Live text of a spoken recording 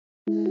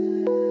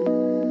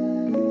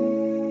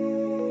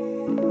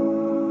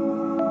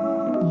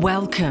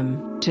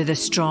Welcome to the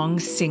Strong,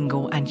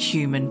 Single and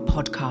Human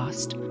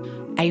podcast,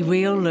 a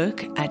real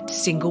look at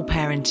single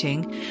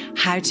parenting,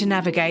 how to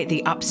navigate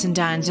the ups and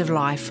downs of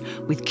life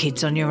with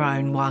kids on your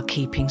own while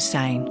keeping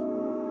sane.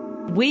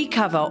 We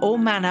cover all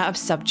manner of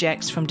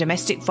subjects from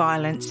domestic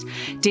violence,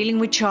 dealing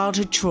with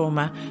childhood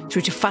trauma,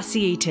 through to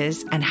fussy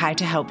eaters and how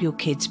to help your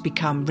kids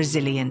become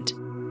resilient.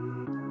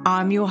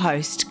 I'm your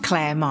host,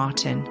 Claire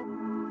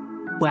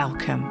Martin.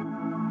 Welcome.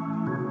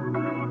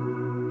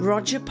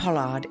 Roger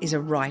Pollard is a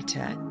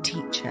writer,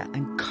 teacher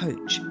and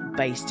coach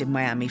based in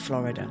Miami,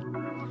 Florida.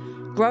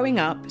 Growing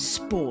up,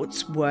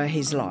 sports were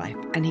his life,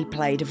 and he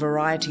played a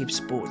variety of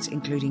sports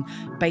including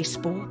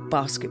baseball,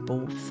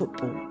 basketball,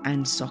 football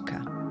and soccer.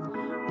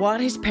 While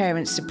his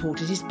parents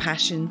supported his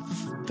passion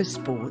for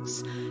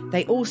sports,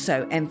 they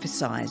also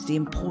emphasised the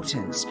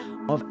importance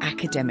of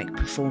academic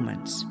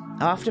performance.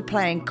 After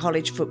playing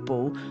college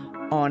football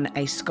on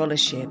a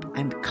scholarship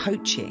and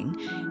coaching,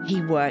 he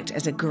worked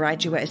as a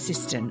graduate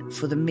assistant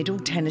for the Middle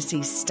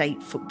Tennessee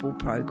State football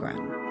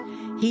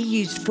program. He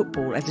used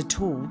football as a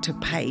tool to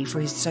pay for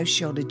his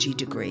sociology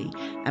degree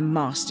and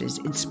master's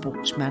in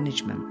sports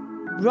management.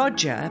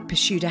 Roger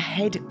pursued a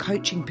head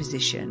coaching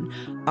position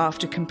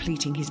after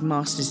completing his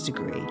master's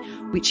degree,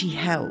 which he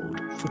held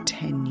for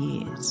 10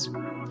 years.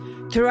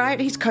 Throughout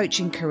his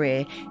coaching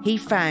career, he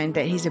found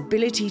that his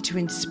ability to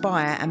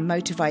inspire and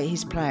motivate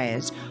his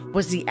players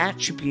was the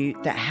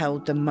attribute that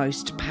held the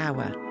most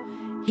power.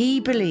 He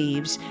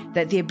believes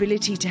that the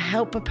ability to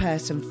help a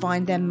person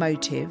find their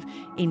motive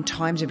in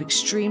times of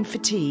extreme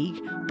fatigue,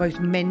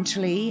 both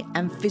mentally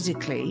and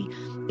physically,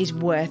 is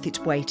worth its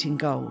weight in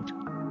gold.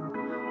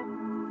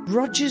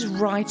 Roger's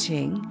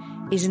writing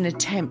is an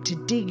attempt to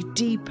dig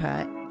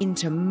deeper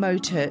into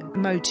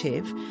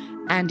motive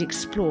and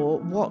explore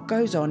what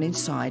goes on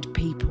inside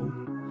people.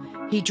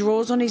 He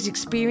draws on his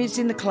experience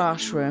in the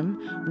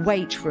classroom,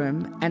 weight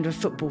room and a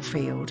football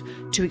field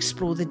to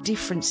explore the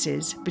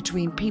differences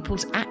between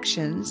people's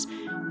actions,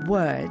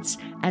 words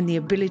and the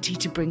ability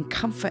to bring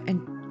comfort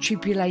and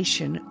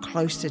tribulation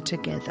closer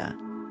together.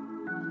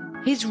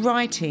 His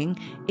writing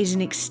is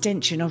an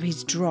extension of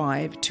his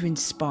drive to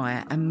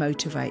inspire and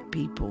motivate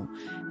people,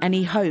 and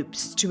he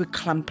hopes to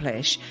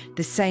accomplish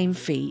the same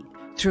feat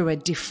through a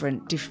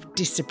different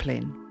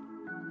discipline.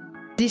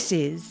 This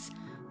is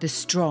the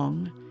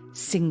Strong,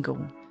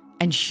 Single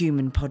and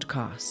Human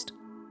podcast.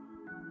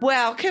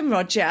 Welcome,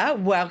 Roger.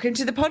 Welcome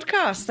to the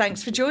podcast.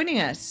 Thanks for joining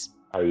us.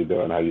 How you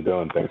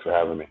doing? Thanks for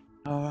having me.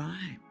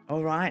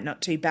 All right.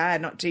 Not too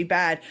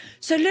bad.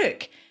 So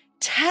look,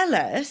 tell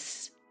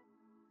us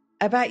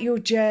about your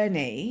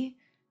journey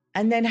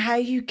and then how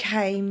you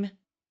came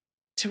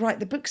to write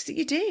the books that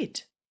you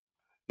did.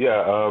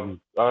 Yeah,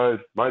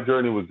 my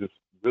journey was just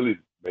really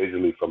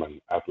majorly from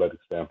an athletic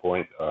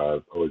standpoint.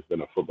 I've always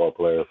been a football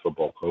player,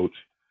 football coach.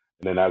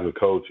 And then as a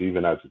coach,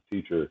 even as a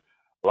teacher,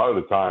 a lot of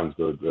the times,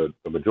 the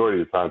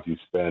majority of the times you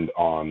spend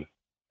on,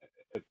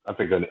 I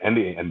think in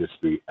any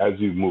industry, as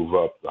you move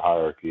up the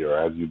hierarchy or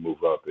as you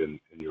move up in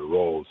your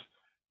roles,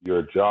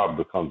 your job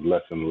becomes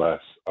less and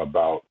less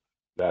about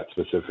that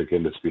specific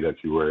industry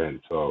that you were in.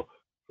 So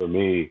for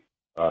me,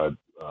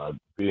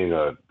 being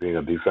a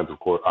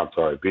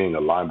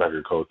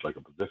linebacker coach, like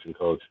a position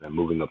coach, and then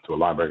moving up to a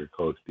linebacker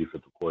coach,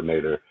 defensive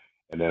coordinator,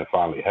 and then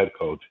finally head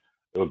coach,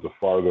 it was the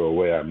farther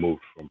away I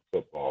moved from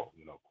football,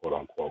 quote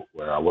unquote,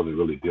 where I wasn't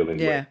really dealing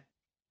with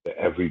the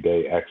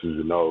everyday X's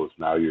and O's.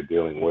 Now you're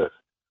dealing with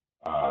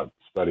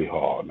study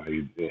hall,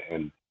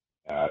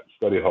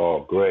 study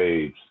hall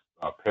grades,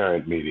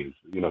 parent meetings,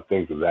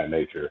 things of that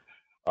nature.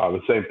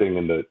 The same thing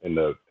in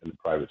the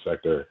private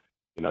sector.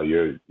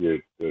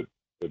 The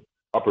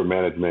upper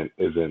management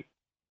isn't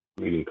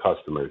meeting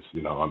customers,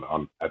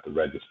 on at the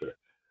register.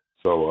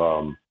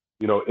 So,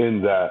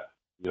 in that,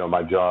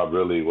 my job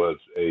really was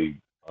a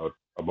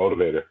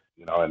motivator,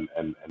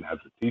 and as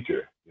a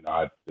teacher,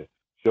 I'd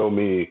show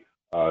me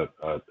a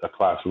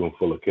classroom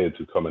full of kids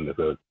who come into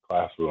the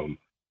classroom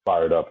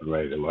fired up and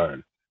ready to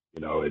learn.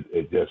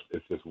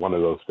 It's just one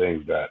of those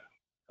things that,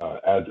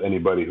 as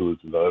anybody who's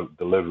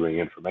delivering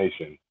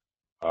information,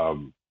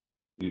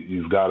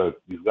 you've got to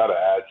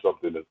add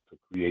something to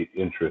create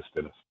interest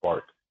and a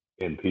spark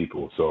in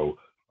people. So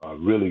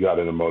really got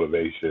into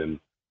motivation,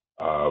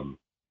 and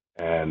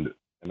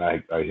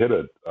I hit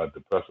a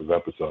depressive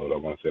episode. I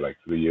want to say like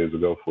 4 years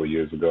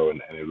ago,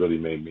 and it really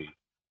made me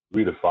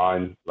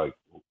redefine like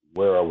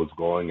where I was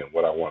going and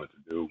what I wanted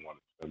to do. Wanted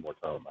to spend more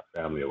time with my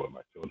family and with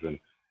my children,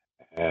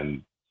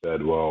 and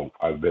said, well,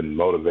 I've been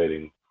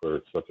motivating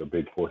for such a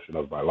big portion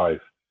of my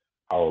life.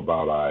 How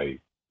about I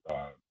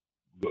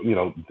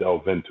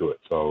delve into it?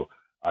 So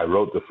I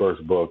wrote the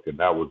first book, and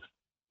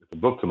it's a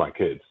book to my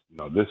kids.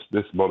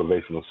 This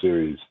motivational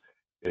series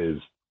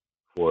is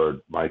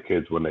for my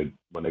kids when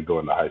they go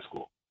into high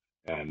school,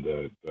 and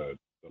the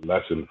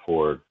lesson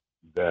for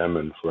them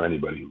and for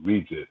anybody who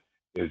reads it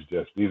is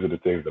just, these are the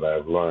things that I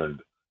have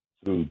learned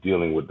through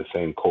dealing with the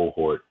same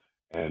cohort,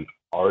 and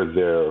are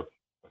there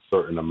a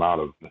certain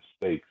amount of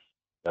mistakes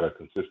that are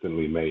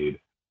consistently made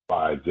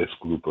by this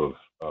group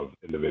of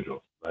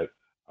individuals, right?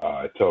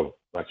 I tell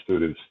my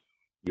students,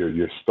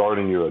 you're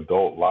starting your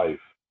adult life,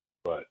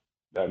 but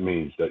that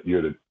means that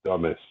you're the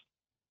dumbest.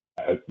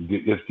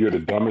 You're the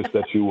dumbest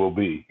that you will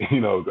be,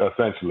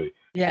 essentially.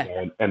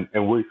 Yeah. And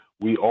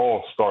we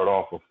all start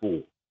off a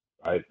fool,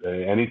 right?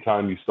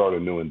 Anytime you start a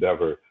new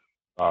endeavor,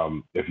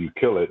 if you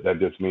kill it, that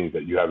just means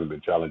that you haven't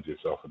been challenged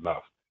yourself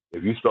enough.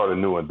 If you start a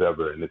new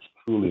endeavor and it's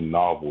truly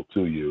novel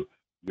to you,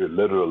 you're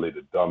literally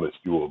the dumbest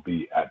you will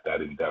be at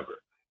that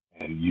endeavor,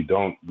 and you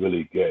don't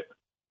really get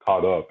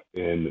caught up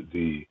in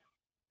the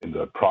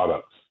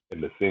products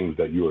and the things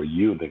that you are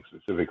yielding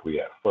specifically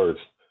at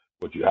first.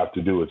 What you have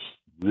to do is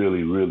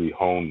really, really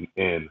hone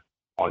in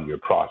on your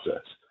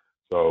process.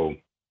 So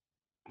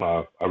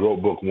I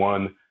wrote book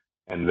one,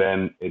 and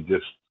then it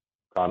just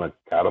kind of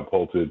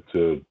catapulted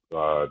to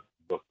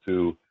book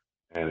two,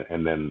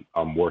 and then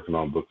I'm working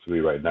on book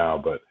three right now.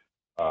 But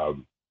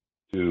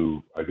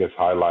to, I guess,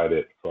 highlight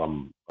it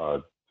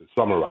to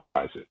summarize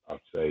it, I'd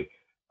say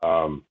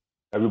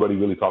everybody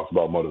really talks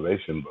about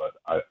motivation,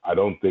 but I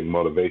don't think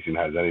motivation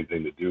has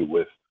anything to do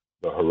with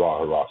the hurrah,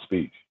 hurrah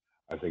speech.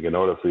 I think in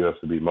order for us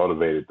to be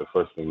motivated, the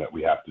first thing that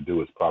we have to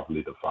do is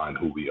properly define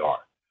who we are.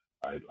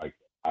 Right? Like,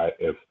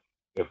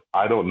 if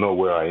I don't know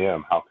where I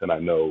am, how can I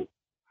know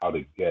how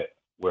to get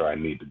where I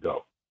need to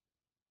go?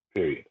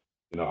 Period.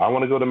 I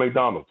want to go to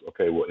McDonald's.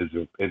 Okay, well,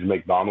 is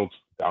McDonald's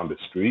down the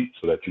street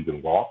so that you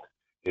can walk?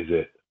 Is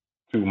it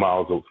 2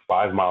 miles or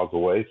 5 miles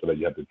away so that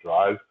you have to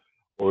drive?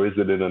 Or is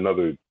it in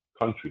another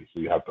country so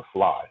you have to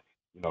fly?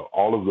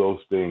 All of those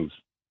things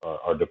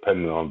are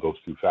dependent on those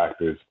two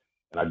factors.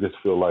 And I just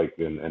feel like,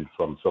 and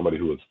from somebody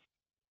who has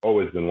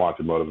always been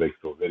watching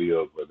motivational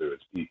videos, whether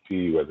it's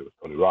E.T., whether it's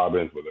Tony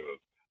Robbins, whether it was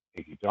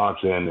Inky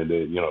Johnson, and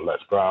then, Les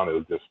Brown, it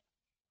was just,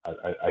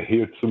 I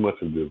hear too much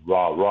of the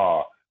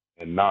rah,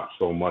 and not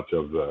so much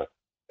of the,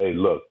 hey,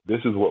 look, this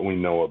is what we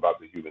know about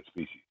the human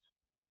species.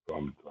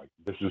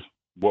 This is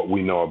what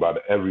we know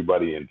about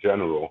everybody in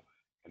general.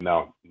 And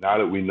now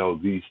that we know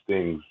these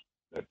things,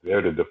 that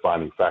they're the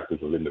defining factors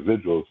of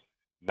individuals,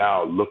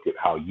 now look at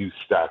how you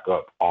stack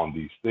up on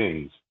these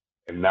things,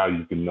 and now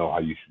you can know how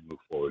you should move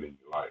forward in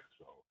your life.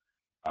 So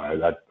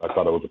I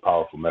thought it was a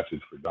powerful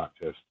message for not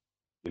just,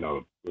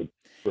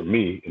 for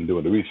me in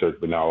doing the research,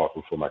 but now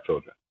also for my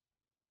children.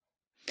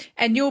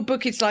 And your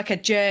book is like a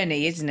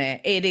journey, isn't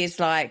it? It is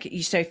like,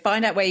 so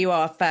find out where you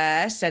are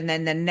first, and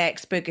then the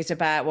next book is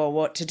about, well,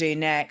 what to do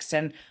next.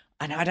 And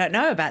I don't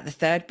know about the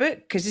third book,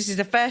 because this is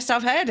the first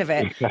I've heard of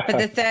it. But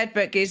the third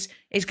book is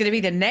going to be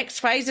the next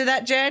phase of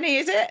that journey,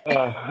 is it?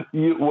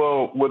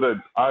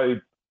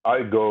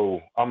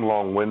 I'm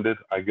long-winded,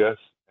 I guess,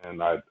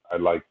 and I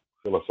like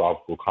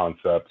philosophical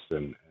concepts,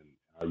 and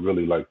I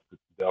really like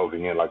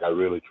delving in. Like, I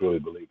really, truly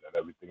believe that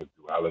everything is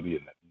duality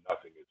and that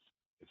nothing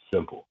is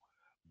simple.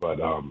 But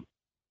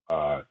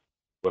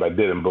what I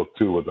did in book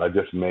two was I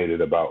just made it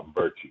about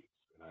virtues.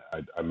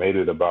 I made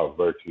it about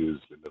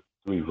virtues, and the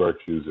 3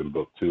 virtues in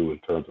book two in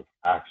terms of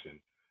action.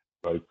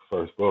 Like,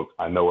 first book,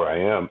 I know where I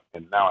am,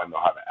 and now I know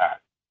how to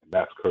act. And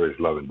that's courage,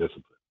 love, and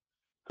discipline.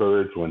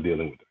 Courage when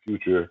dealing with the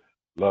future,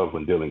 love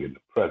when dealing in the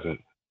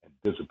present, and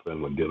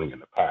discipline when dealing in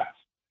the past.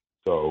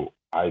 So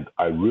I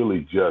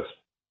really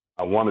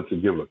I wanted to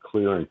give a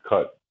clear and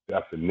cut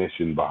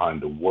definition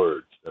behind the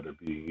words that are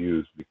being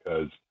used,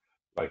 because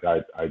like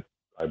I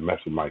mess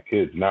with my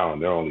kids now,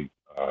 and they're only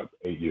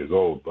 8 years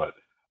old, but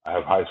I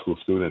have high school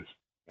students,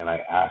 and I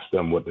ask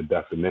them what the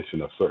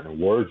definition of certain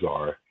words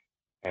are,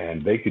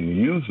 and they can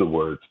use the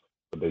words,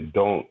 but they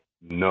don't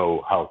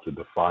know how to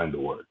define the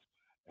words.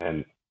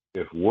 And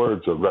if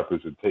words are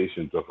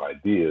representations of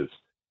ideas,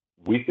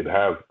 we could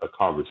have a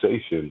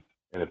conversation,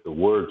 and if the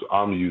words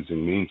I'm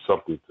using mean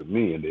something to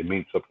me and they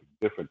mean something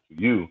different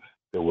to you,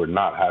 then we're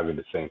not having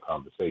the same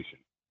conversation.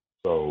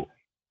 So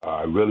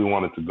I really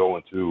wanted to go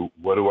into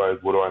what do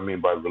I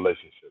mean by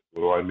relationship?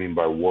 What do I mean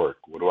by work?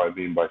 What do I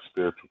mean by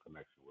spiritual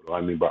connection? What do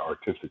I mean by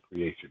artistic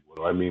creation? What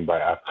do I mean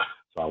by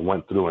so I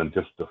went through and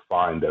just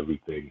defined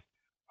everything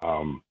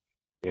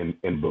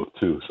in book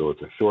two. So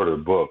it's a shorter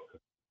book,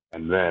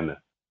 and then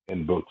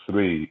in book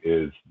three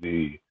is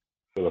the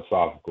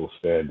philosophical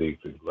standings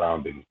and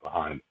groundings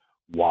behind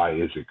why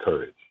is it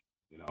courage?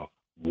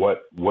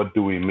 What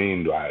do we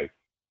mean by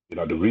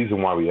the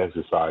reason why we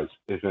exercise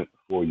isn't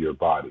for your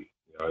body.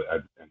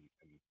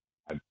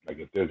 Like,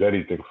 if there's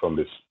anything from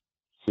this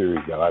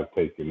series that I've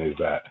taken, is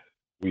that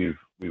we've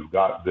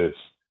got this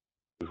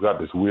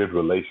weird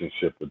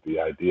relationship with the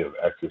idea of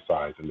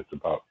exercise, and it's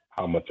about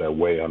how much I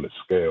weigh on the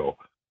scale,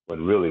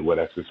 when really what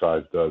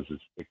exercise does is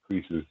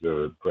increases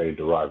the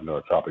brain-derived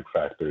neurotropic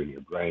factor in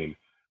your brain,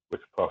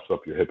 which puffs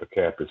up your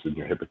hippocampus, and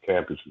your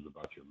hippocampus is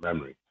about your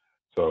memory.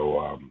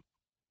 So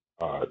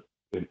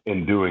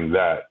in doing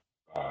that,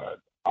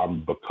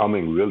 I'm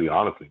becoming really,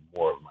 honestly,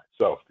 more of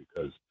myself,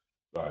 because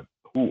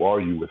who are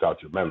you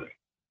without your memory?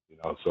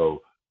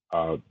 So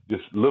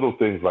just little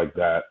things like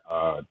that.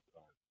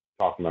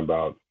 Talking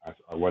about,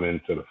 I went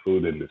into the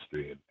food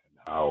industry and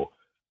how,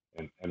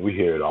 and we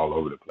hear it all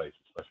over the place,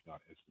 especially on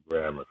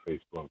Instagram or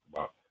Facebook,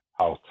 about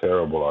how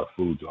terrible our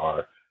foods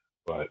are.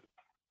 But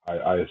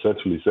I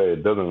essentially say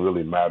it doesn't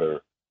really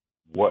matter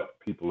what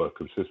people are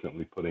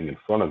consistently putting in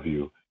front of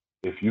you,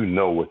 if you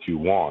know what you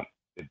want,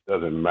 it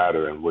doesn't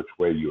matter in which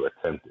way you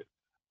attempt it.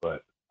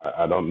 But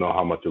I don't know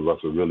how much of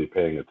us are really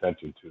paying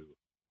attention to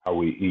how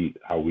we eat,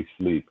 how we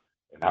sleep,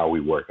 and how we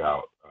work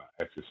out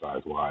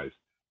exercise wise,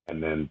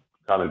 and then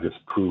kind of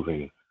just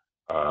proving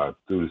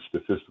through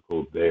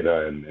statistical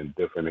data and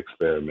different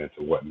experiments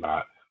and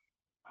whatnot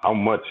how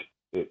much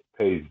it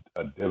pays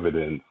a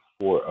dividend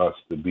for us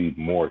to be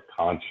more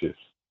conscious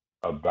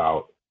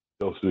about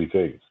those three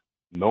things.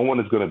 No one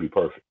is going to be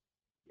perfect,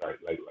 right?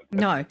 Like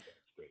No.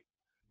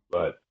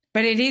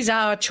 But it is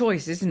our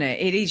choice, isn't it?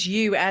 It is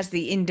you as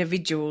the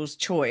individual's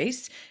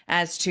choice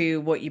as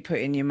to what you put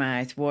in your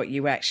mouth, what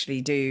you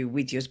actually do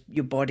with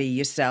your body,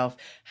 yourself,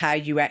 how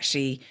you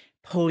actually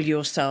pull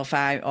yourself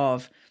out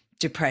of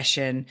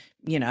depression,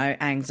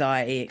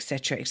 anxiety,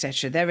 etc.,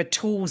 etc. There are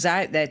tools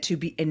out there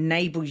to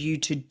enable you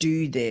to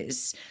do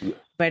this,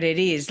 but it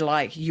is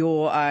like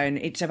your own.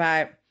 It's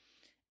about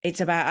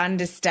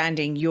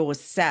understanding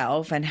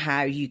yourself and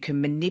how you can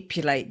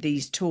manipulate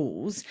these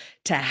tools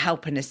to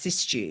help and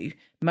assist you,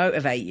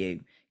 motivate you,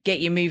 get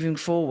you moving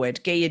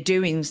forward, get you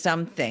doing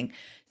something.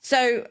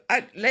 So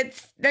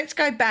let's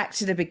go back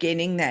to the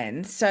beginning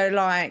then. So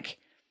like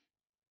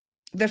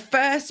the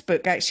first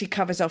book actually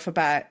covers off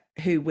about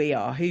who we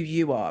are, who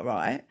you are,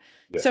 right?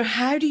 Yeah. So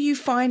how do you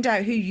find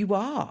out who you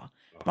are,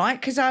 right?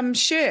 Because I'm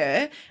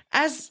sure,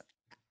 as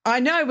I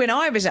know when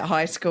I was at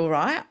high school,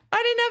 right,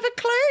 I didn't have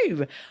a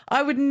clue.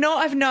 I would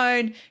not have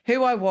known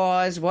who I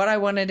was, what I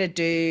wanted to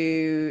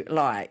do.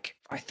 Like,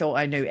 I thought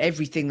I knew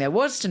everything there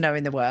was to know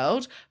in the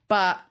world,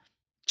 but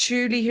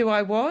truly who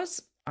I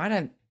was, I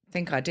don't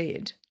think I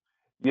did.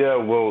 Yeah,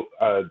 well,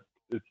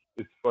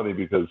 it's funny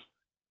because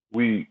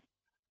we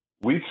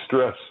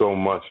stress so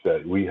much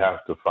that we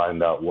have to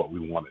find out what we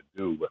want to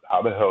do, but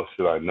how the hell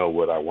should I know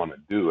what I want to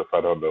do if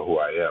I don't know who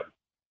I am?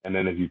 And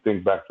then if you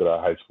think back to that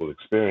high school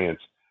experience,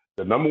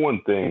 the number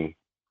one thing,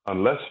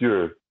 unless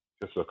you're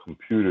just a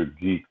computer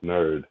geek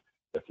nerd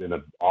that's in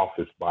an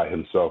office by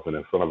himself and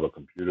in front of a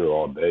computer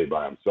all day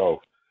by himself,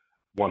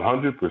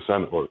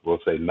 100%, or we'll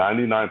say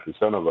 99%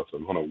 of us are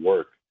going to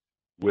work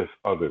with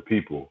other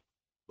people,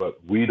 but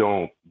we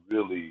don't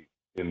really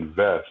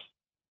invest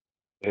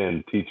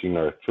in teaching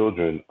our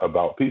children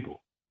about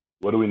people.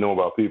 What do we know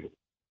about people?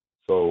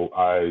 So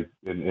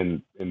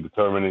in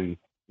determining,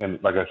 and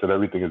like I said,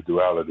 everything is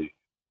duality.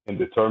 In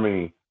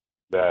determining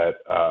that,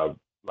 I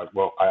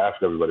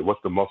ask everybody,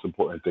 what's the most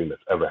important thing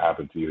that's ever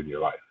happened to you in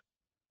your life?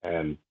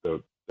 And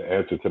the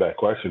answer to that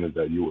question is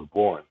that you were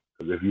born.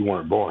 Because if you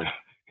weren't born,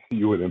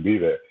 you wouldn't be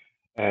there.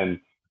 And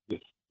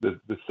it's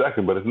the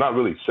second, but it's not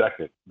really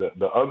second.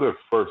 The other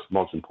first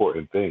most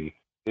important thing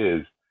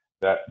is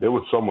that there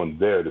was someone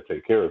there to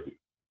take care of you.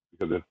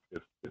 Because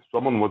if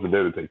someone wasn't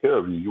there to take care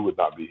of you, you would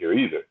not be here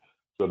either.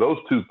 So those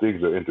two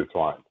things are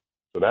intertwined.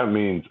 So that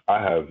means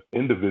I have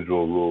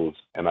individual rules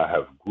and I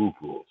have group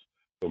rules.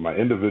 So my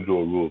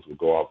individual rules will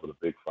go off of the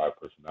big five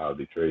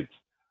personality traits: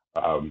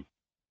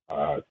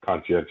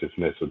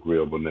 conscientiousness,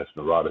 agreeableness,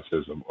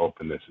 neuroticism,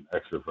 openness, and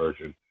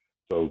extroversion.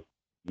 So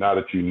now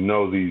that you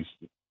know this,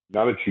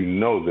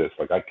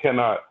 like I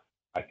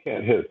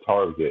can't hit a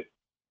target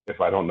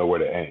if I don't know where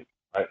to aim.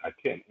 Right? I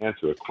can't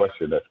answer a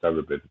question that's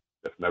never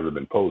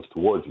been posed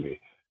towards me.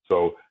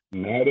 So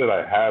now that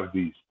I have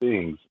these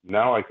things,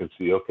 now I can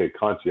see, okay,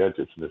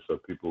 conscientiousness are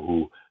people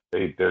who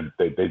they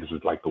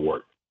just like to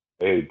work.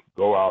 They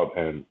go out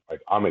and,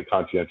 like, I'm a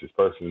conscientious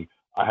person.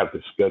 I have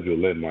to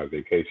schedule in my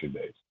vacation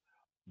days.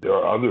 There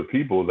are other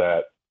people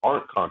that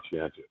aren't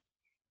conscientious.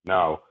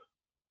 Now,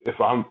 if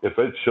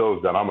it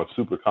shows that I'm a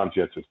super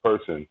conscientious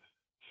person,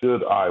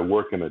 should I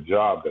work in a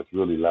job that's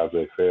really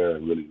laissez-faire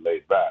and really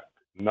laid back?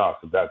 No,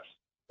 so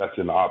that's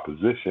in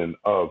opposition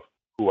of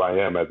who I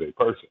am as a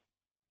person.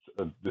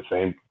 The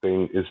same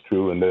thing is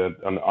true, and then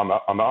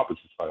on the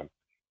opposite side,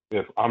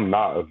 if I'm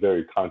not a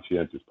very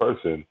conscientious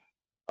person,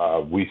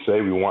 we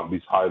say we want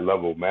these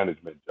high-level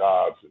management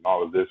jobs and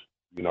all of this,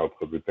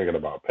 because we're thinking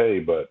about pay,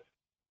 but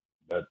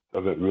that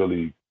doesn't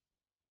really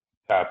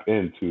tap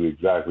into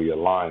exactly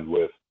aligned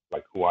with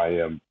like who I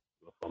am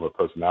from a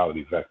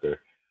personality vector.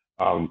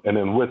 And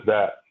then with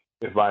that,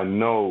 if I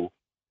know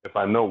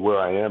where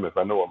I am, if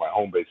I know what my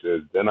home base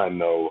is, then I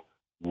know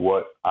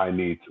what I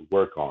need to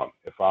work on.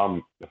 If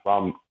I'm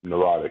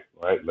neurotic,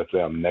 right? Let's say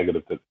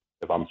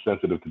if I'm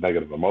sensitive to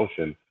negative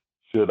emotion,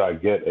 should I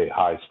get a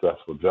high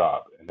stressful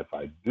job? And if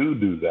I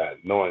do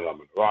that, knowing I'm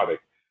neurotic,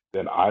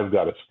 then I've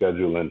got to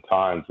schedule in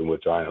times in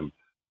which I am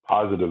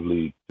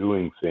positively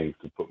doing things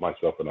to put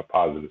myself in a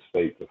positive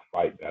state to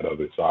fight that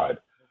other side.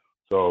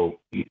 So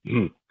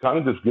kind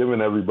of just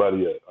giving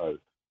everybody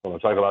from a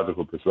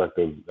psychological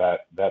perspective,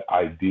 that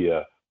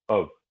idea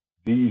of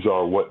these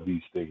are what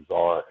these things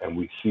are, and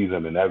we see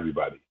them in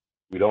everybody.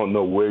 We don't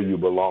know where you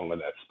belong on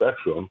that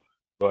spectrum,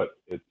 but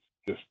it's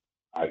just,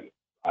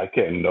 I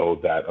can't know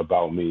that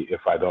about me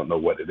if I don't know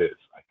what it is.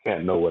 I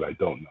can't know what I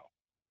don't know.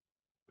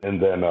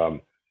 And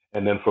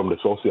then from the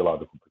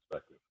sociological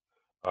perspective,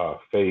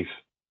 faith,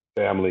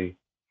 family,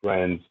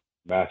 friends,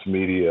 mass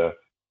media,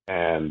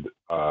 and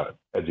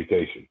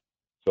education.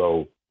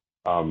 So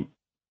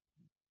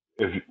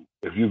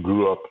if you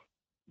grew up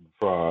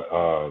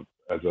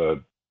as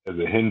a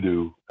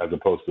Hindu as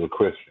opposed to a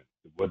Christian,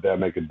 would that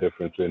make a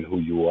difference in who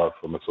you are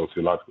from a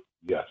sociological?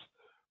 Yes.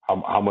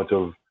 How much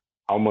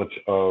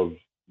of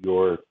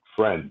your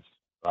friends,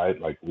 right?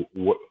 Like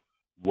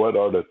what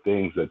are the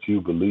things that you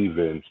believe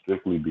in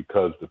strictly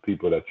because the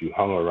people that you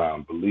hung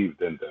around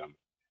believed in them?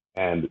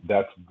 And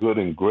that's good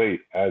and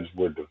great as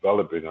we're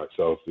developing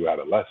ourselves through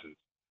adolescence,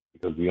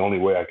 because the only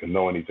way I can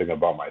know anything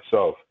about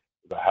myself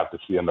is I have to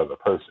see another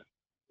person.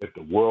 If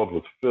the world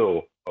was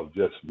full of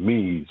just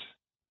me's,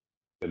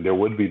 then there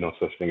would be no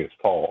such thing as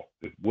tall.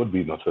 There would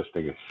be no such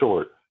thing as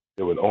short.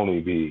 There would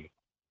only be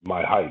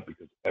my height,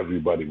 because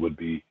everybody would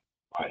be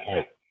my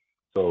height.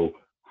 So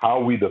how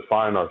we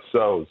define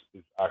ourselves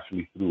is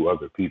actually through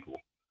other people.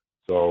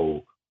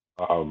 So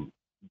um,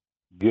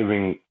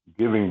 giving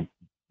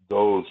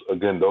those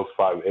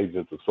 5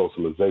 agents of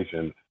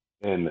socialization,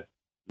 and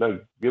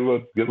like give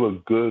a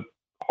good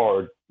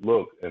hard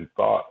look and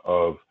thought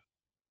of,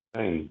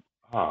 saying,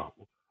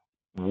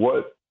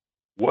 what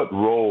what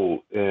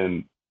role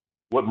in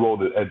what role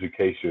did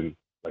education,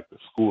 like the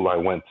school I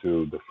went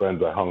to, the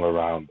friends I hung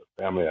around,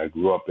 the family I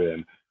grew up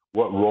in,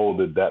 what role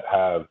did that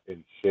have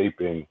in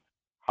shaping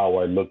how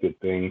I look at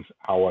things,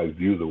 how I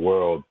view the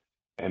world?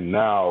 And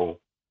now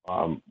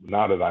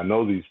that I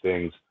know these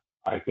things,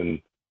 I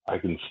can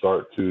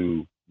start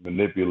to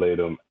manipulate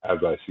them as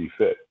I see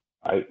fit.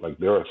 Like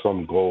there are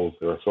some goals,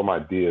 there are some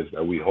ideas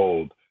that we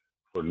hold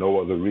for no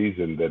other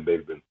reason than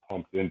they've been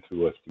pumped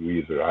into us through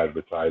either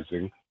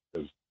advertising,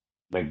 because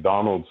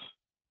McDonald's,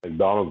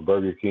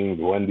 Burger King,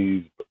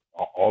 Wendy's,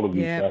 all of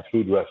these fast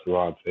food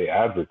restaurants, they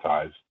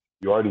advertise.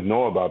 You already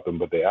know about them,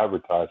 but they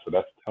advertise. So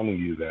that's telling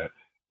you that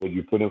what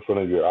you put in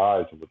front of your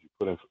eyes and what you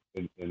put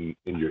in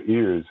your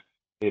ears,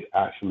 it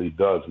actually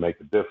does make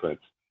a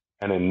difference.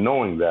 And in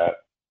knowing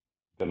that,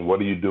 then what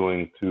are you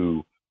doing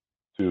to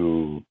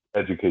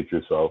educate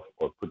yourself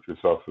or put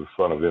yourself in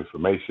front of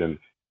information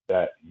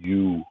that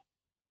you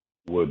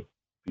would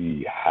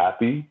be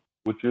happy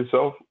with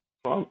yourself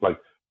from? Like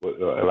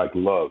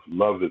love.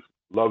 Love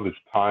is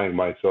tying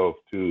myself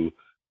to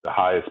the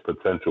highest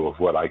potential of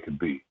what I could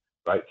be,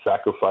 right?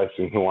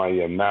 Sacrificing who I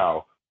am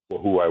now for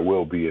who I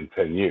will be in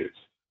 10 years,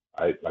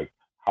 right? Like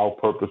how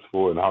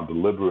purposeful and how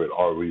deliberate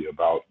are we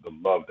about the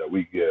love that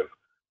we give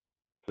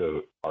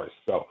to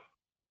ourselves,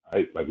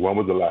 right? Like when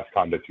was the last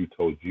time that you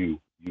told you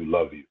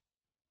love you?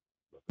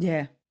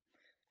 Yeah.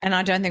 And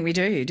I don't think we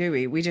do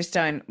we? We just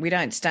don't. We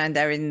don't stand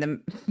there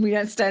we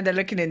don't stand there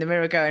looking in the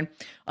mirror going,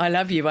 "I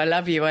love you, I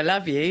love you, I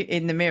love you"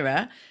 in the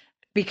mirror,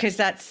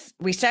 because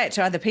we say it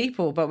to other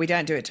people, but we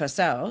don't do it to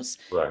ourselves.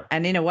 Right.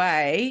 And in a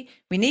way,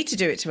 we need to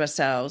do it to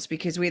ourselves,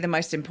 because we're the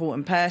most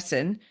important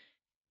person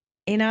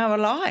in our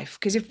life.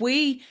 Because if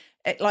we,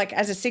 like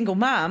as a single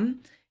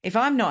mum, if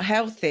I'm not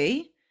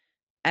healthy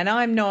and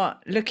I'm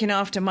not looking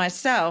after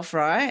myself,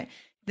 right,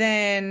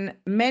 then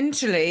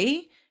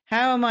mentally,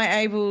 how am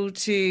I able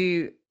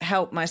to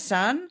help my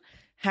son?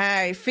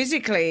 How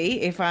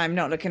physically, if I'm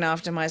not looking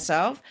after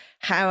myself,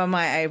 how am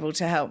I able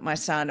to help my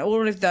son?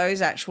 All of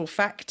those actual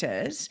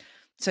factors.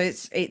 So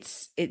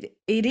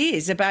it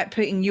is about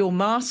putting your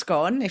mask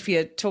on. If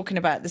you're talking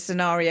about the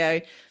scenario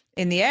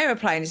in the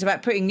aeroplane, it's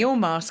about putting your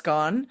mask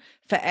on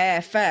for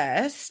air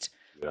first.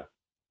 Yeah.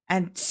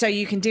 And so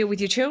you can deal with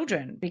your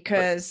children,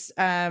 because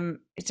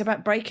it's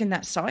about breaking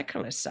that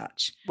cycle as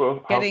such.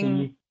 Well,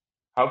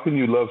 how can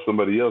you love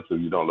somebody else if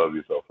you don't love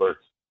yourself first?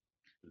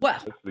 Well,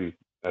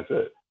 that's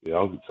it.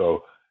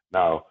 So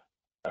now,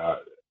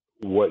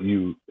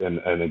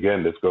 and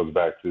again, this goes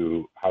back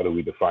to how do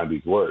we define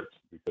these words?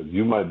 Because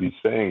you might be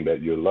saying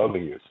that you're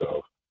loving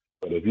yourself,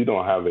 but if you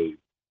don't have a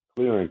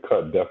clear and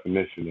cut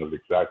definition of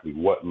exactly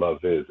what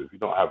love is, if you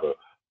don't have a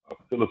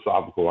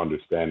philosophical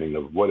understanding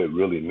of what it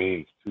really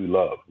means to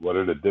love, what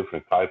are the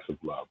different types of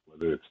love,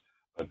 whether it's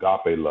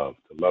agape love,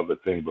 to love a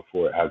thing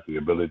before it has the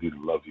ability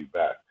to love you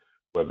back,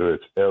 whether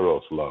it's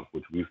eros love,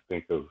 which we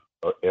think of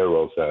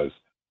eros as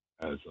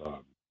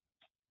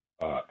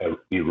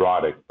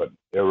erotic, but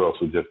eros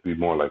would just be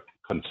more like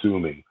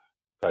consuming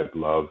type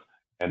love,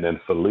 and then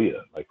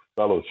philia, like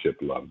fellowship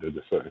love. There's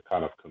a certain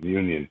kind of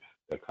communion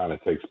that kind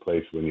of takes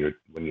place when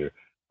you're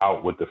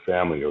out with the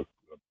family or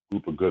a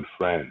group of good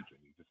friends, and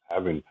you're just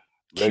having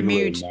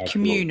regular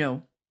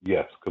communal.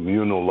 Yes,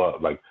 communal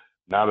love. Like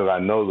now that I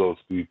know those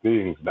 3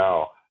 things,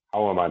 now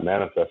how am I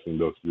manifesting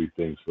those 3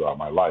 things throughout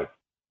my life?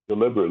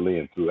 Deliberately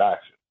and through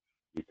action.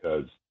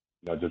 Because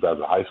just as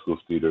a high school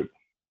student,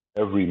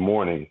 every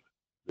morning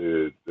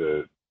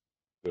the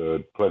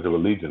Pledge of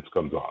Allegiance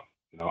comes on.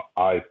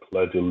 I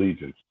pledge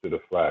allegiance to the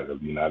flag of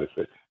the United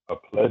States. A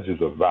pledge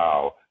is a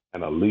vow,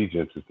 and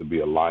allegiance is to be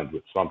aligned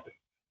with something.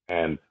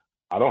 And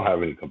I don't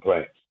have any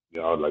complaints.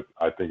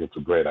 I think it's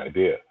a great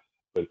idea.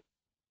 But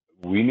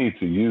we need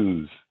to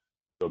use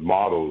the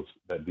models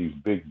that these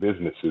big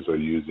businesses are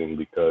using,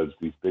 because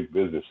these big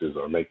businesses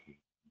are making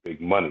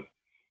big money.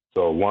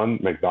 So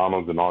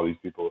McDonald's and all these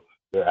people,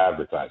 they're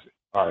advertising.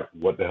 All right,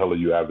 what the hell are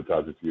you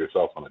advertising to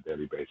yourself on a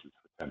daily basis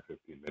for 10,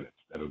 15 minutes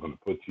that are going to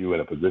put you in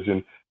a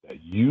position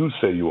that you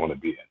say you want to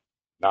be in,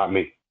 not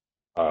me?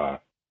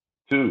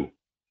 2,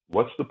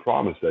 what's the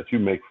promise that you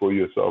make for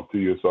yourself, to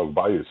yourself,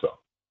 by yourself?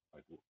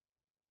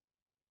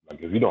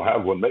 Like if you don't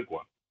have one, make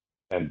one.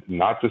 And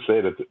not to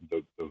say that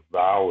the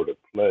vow or the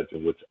pledge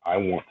in which I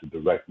want to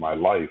direct my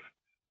life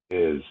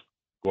is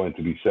going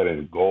to be set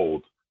in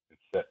gold.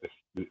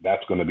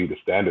 That's going to be the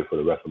standard for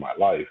the rest of my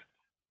life.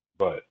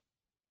 But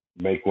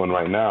make one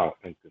right now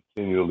and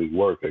continually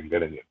work at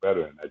getting it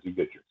better. And as you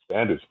get your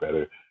standards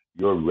better,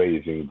 you're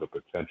raising the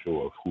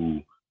potential of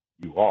who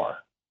you are,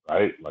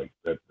 right? Like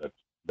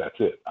that's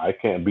it. I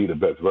can't be the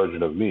best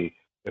version of me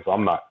if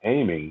I'm not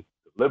aiming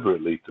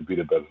deliberately to be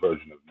the best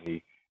version of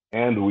me.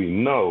 And we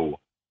know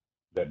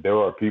that there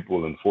are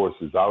people and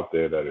forces out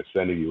there that are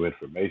sending you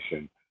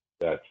information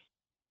that's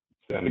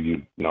sending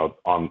you,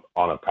 on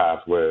a path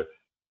where,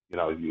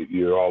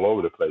 you're all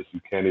over the place.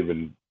 You can't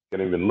even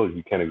look.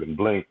 You can't even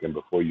blink, and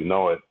before you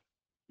know it,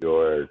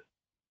 you're,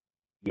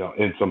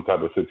 in some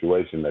type of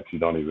situation that you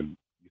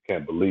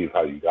can't believe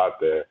how you got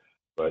there,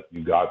 but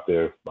you got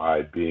there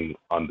by being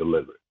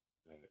undeliberate,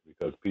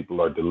 because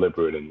people are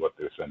deliberate in what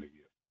they're sending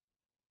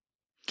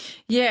you.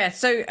 Yeah.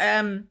 So,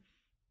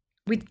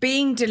 with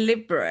being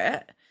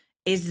deliberate,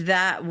 is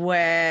that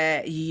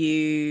where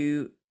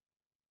you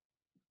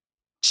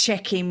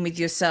check in with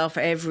yourself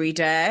every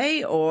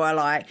day, or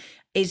like,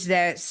 is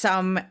there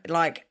some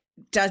like,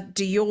 does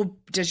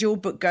your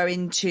book go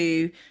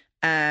into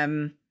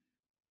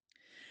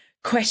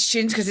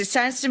questions? Because it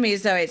sounds to me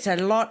as though it's a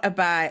lot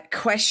about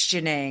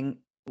questioning.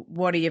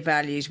 What are your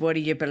values? What are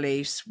your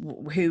beliefs?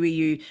 Who are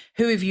you?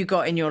 Who have you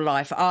got in your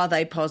life? Are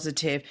they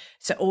positive?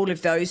 So all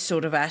of those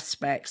sort of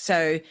aspects.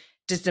 So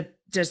does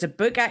the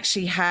book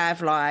actually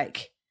have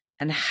like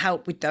and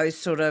help with those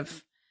sort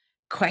of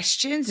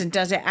questions? And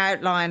does it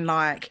outline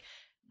like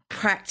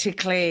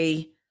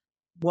practically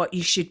what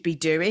you should be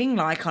doing,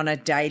 like on a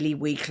daily,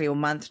 weekly, or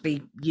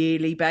monthly,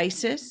 yearly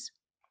basis?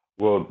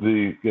 Well,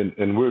 this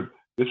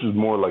is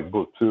more like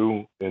book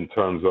 2 in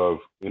terms of,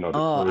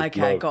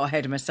 okay, got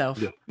ahead of myself.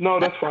 Yeah. No,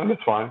 that's fine.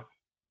 That's fine.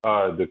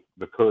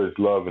 The courage,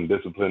 love, and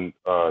discipline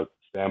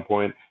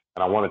standpoint,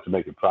 and I wanted to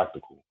make it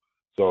practical.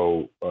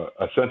 So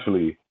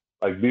essentially,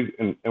 like these,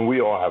 and we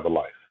all have a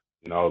life,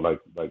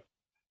 like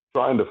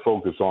trying to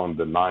focus on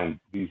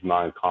these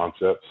 9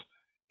 concepts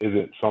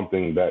isn't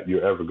something that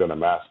you're ever going to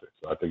master.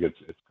 So I think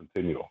it's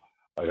continual.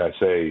 Like I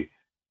say,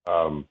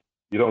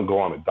 you don't go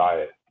on a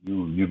diet.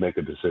 You make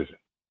a decision.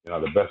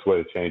 The best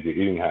way to change your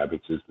eating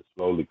habits is to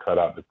slowly cut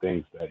out the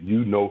things that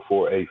you know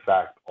for a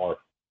fact are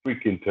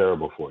freaking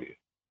terrible for you.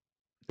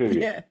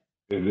 Period.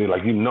 Yeah.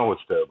 Like,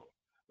 it's terrible.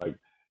 Like,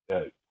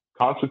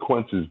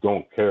 consequences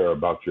don't care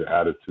about your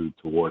attitude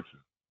towards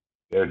them.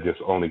 They're just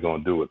only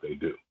going to do what they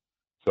do.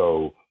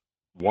 So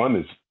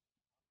one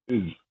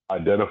is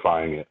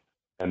identifying it.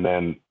 And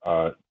then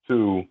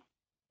 2,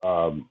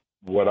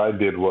 what I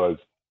did was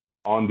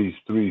on these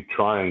 3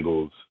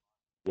 triangles,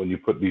 when you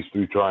put these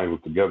 3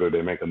 triangles together,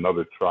 they make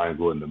another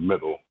triangle in the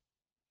middle.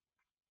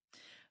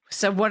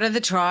 So what are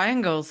the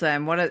triangles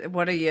then? What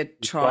are your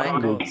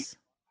triangles?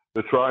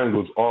 The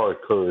triangles are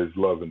courage,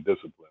 love, and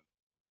discipline.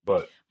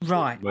 But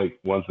right, like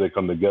once they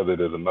come together,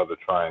 there's another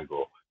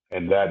triangle,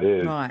 and that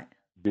is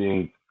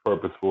being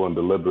purposeful and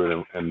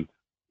deliberate. And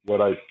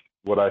what I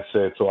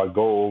said. So I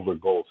go over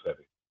goal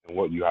setting and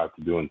what you have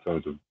to do in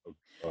terms of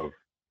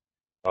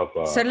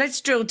so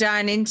let's drill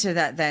down into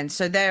that then.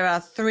 So there are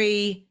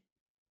 3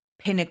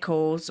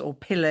 pinnacles or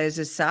pillars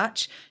as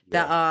such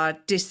that are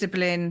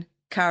discipline,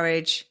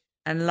 courage,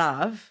 and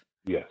love.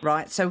 Yes.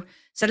 Right. So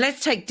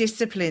let's take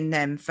discipline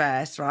then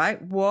first, right?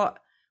 What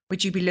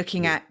would you be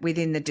looking at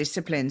within the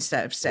discipline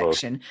sort of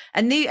section?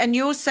 And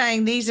you're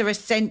saying these are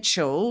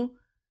essential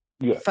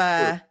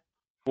for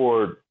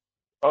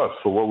us,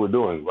 for what we're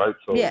doing, right?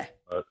 So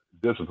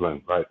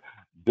discipline, right?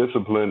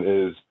 Discipline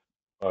is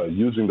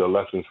using the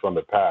lessons from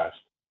the past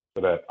so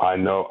that I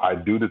know I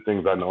do the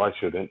things I know I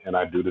shouldn't, and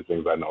I do the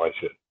things I know I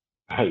should.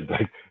 Right?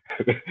 Like,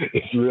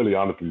 it's really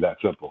honestly that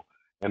simple.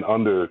 And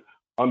under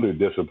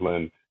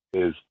discipline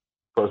is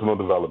personal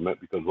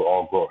development, because we're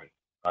all growing,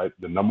 right?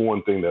 The number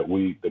one thing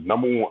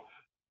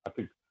I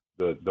think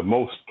the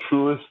most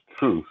truest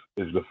truth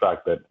is the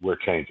fact that we're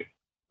changing,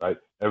 right?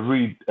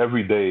 Every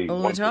day,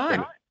 all the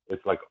time.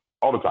 It's like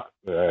all the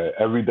time.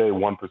 Every day,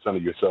 1%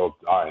 of your cells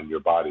die in your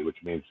body, which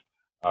means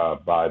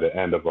by the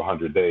end of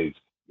 100 days,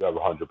 you have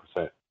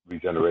 100%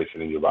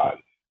 regeneration in your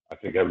body. I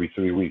think every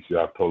 3 weeks you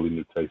have totally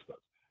new taste buds.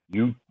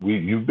 You've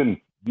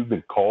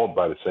been called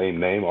by the same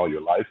name all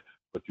your life,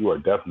 but you are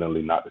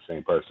definitely not the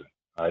same person,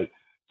 right?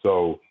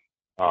 So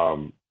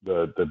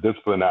the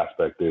discipline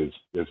aspect is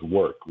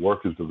work.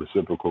 Work is the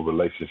reciprocal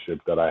relationship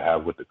that I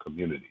have with the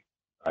community,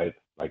 right?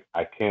 Like,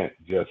 I can't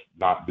just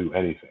not do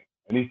anything.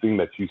 Anything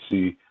that you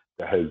see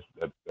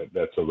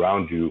that's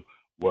around you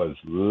was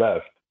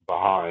left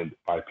behind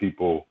by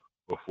people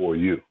before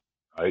you,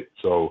 right?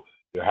 So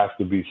there has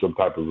to be some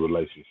type of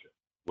relationship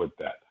with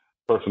that.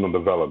 Personal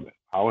development.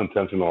 How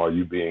intentional are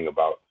you being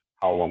about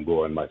how I'm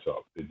growing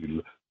myself? Did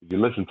you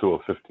listen to a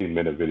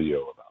 15-minute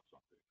video about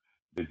something?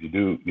 Did you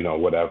do,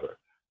 whatever?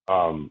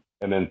 And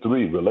then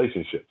 3,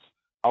 relationships.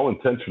 How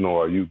intentional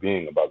are you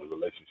being about the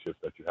relationships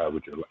that you have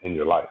with in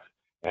your life.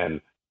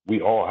 And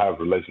we all have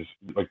relationships.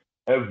 Like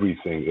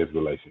everything is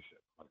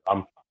relationship. Like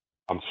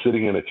I'm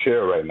sitting in a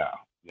chair right now,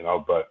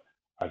 but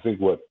I think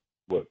what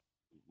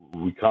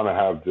we kind of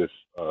have this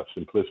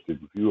simplistic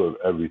view of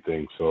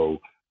everything. So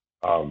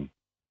um,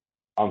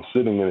 I'm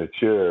sitting in a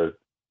chair,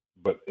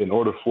 but in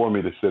order for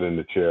me to sit in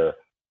the chair,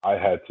 I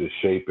had to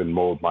shape and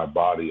mold my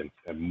body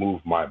and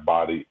move my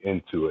body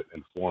into it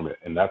and form it.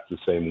 And that's the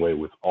same way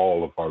with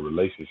all of our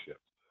relationships.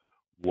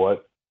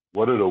 What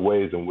what are the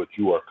ways in which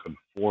you are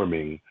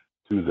conforming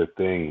to the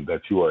thing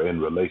that you are in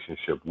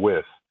relationship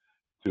with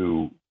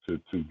to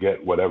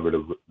get whatever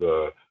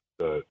the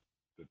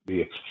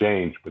the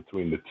exchange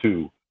between the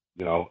two,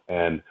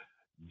 and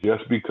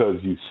just because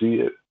you see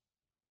it,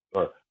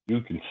 or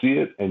you can see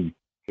it and you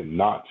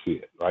cannot see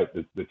it, right?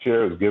 The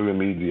chair is giving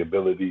me the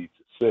ability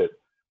to sit,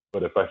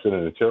 but if I sit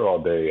in a chair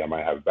all day, I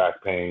might have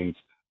back pains.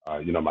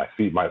 My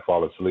feet might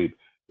fall asleep.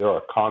 There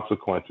are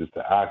consequences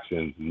to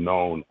actions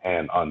known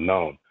and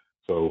unknown.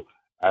 So,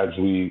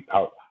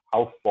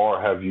 how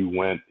far have you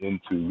went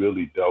into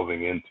really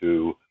delving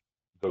into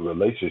the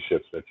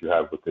relationships that you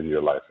have within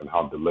your life, and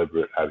how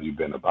deliberate have you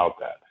been about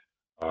that?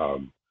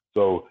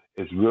 So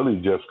it's really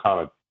just kind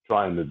of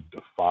trying to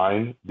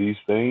define these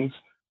things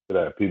so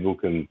that people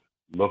can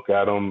look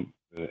at them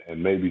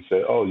and maybe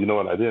say, oh, you know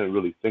what? I didn't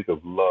really think of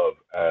love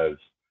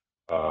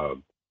uh,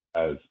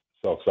 as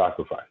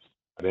self-sacrifice.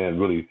 I didn't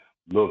really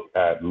look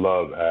at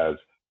love as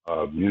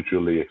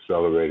mutually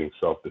accelerating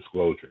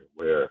self-disclosure,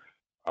 where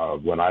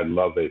when I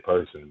love a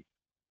person,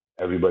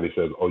 everybody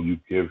says, oh, you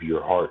give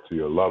your heart to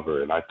your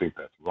lover. And I think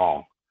that's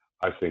wrong.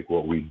 I think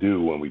what we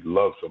do when we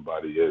love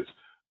somebody is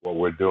what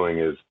we're doing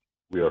is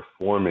we are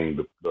forming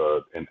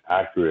an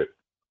accurate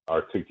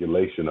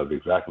articulation of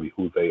exactly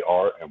who they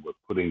are, and we're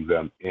putting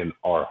them in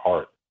our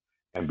heart.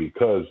 And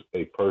because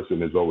a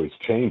person is always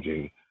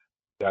changing,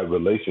 that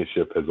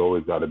relationship has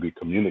always got to be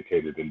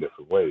communicated in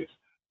different ways,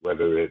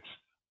 whether it's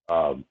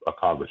a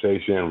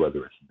conversation,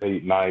 whether it's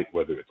date night,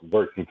 whether it's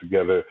working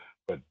together.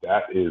 But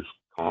that is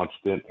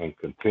constant and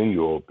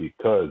continual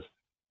because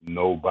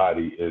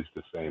nobody is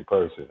the same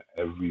person.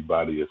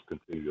 Everybody is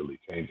continually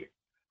changing.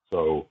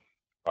 So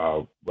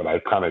what I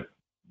kind of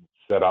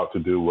set out to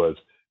do was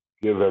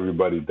give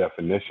everybody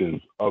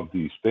definitions of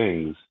these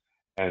things.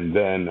 And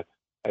then,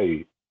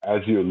 hey,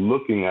 as you're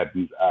looking at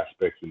these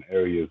aspects and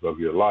areas of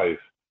your life,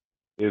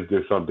 is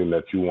there something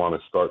that you want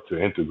to start to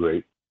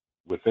integrate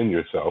within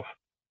yourself?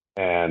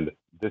 And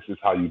this is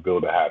how you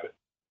build a habit,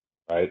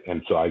 right?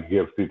 And so I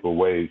give people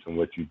ways in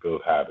which you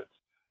build habits.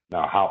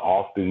 Now, how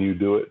often you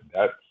do it,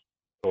 that's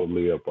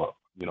totally up,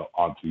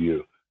 onto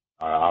you.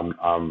 I'm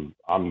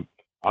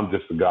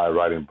just a guy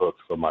writing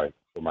books for my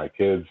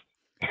kids,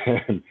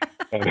 and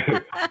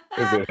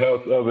if it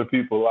helps other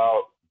people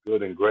out,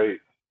 good and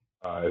great.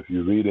 If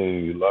you read it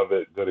and you love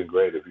it, good and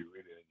great. If you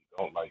read it and you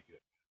don't like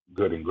it,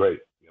 good and great.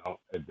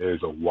 And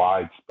there's a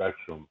wide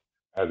spectrum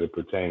as it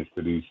pertains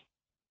to these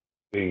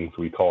things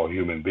we call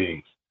human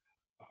beings.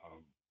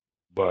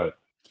 But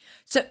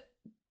so,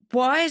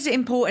 why is it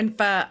important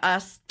for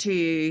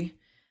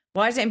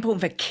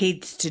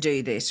kids to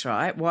do this,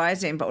 right? Why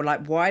is it important?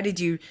 Like, why did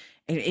you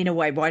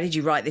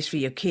write this for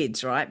your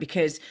kids, right?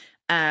 Because,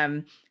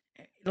 why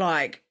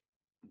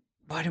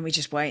don't we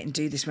just wait and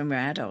do this when we're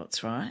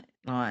adults, right?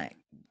 Like,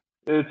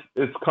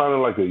 it's kind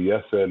of like a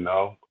yes and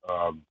no,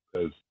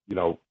 because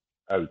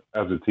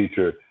as a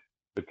teacher,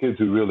 the kids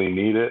who really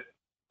need it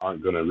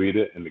aren't going to read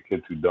it, and the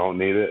kids who don't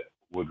need it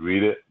would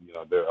read it.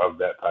 They're of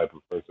that type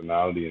of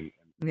personality and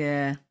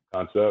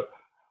concept.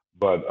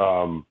 But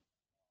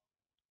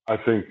I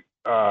think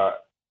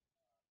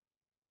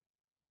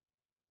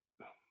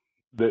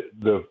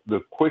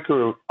the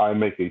quicker I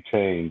make a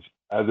change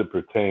as it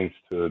pertains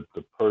to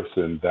the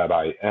person that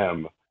I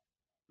am,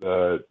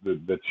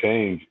 the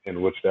change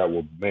in which that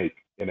will make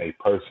in a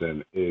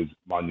person is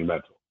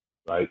monumental,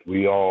 right?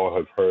 We all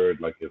have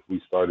heard, like, if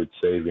we started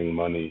saving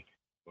money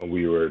when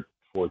we were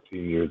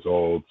 14 years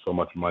old, so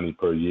much money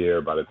per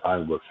year, by the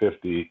time we're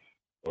 50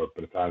 or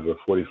by the time we're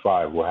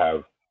 45, we'll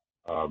have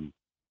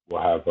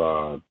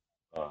 $1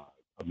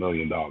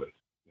 million.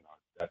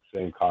 That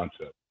same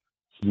concept.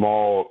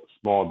 Small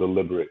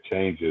deliberate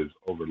changes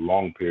over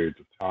long periods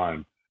of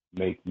time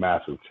make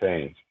massive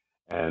change.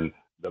 And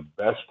the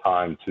best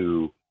time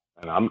to,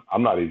 and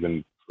I'm not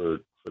even for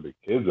the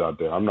kids out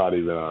there, I'm not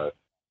even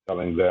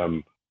telling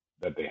them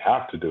that they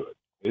have to do it.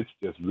 It's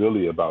just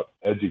really about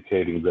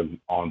educating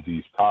them on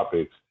these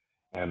topics.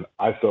 And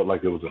I felt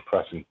like it was a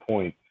pressing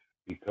point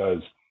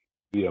because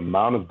the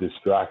amount of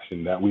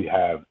distraction that we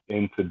have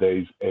in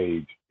today's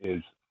age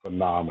is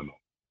phenomenal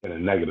in a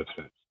negative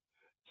sense.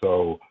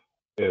 So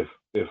if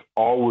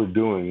all we're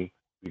doing,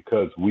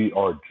 because we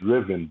are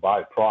driven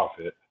by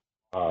profit,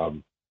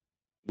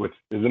 which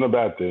isn't a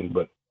bad thing,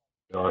 but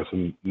there are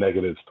some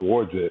negatives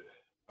towards it,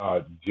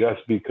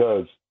 just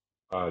because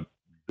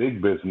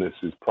big business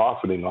is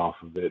profiting off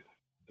of it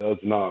does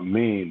not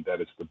mean that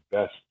it's the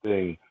best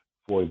thing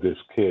for this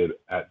kid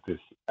at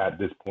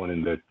this point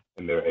in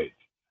their age.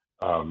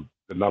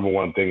 The number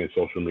one thing is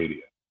social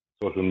media.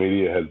 Social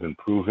media has been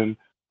proven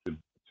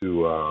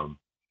to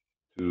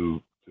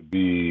to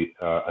be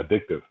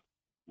addictive,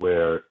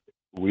 where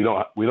we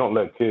don't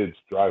let kids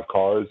drive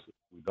cars,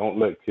 we don't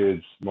let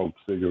kids smoke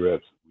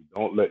cigarettes, we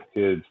don't let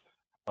kids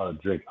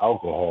drink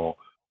alcohol.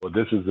 But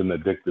this is an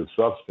addictive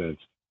substance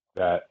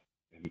that,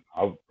 and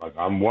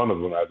I'm one of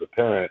them as a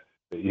parent.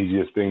 The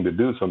easiest thing to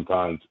do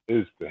sometimes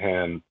is to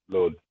hand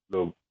little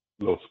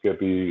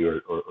Skippy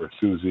or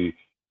Susie,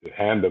 to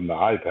hand them the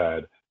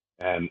iPad,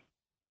 and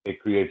it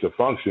creates a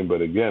function.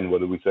 But again, what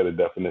did we say the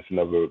definition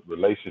of a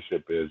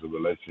relationship is? A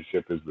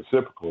relationship is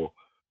reciprocal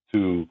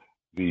to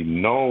the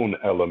known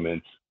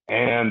elements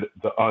and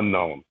the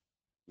unknown.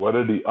 What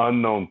are the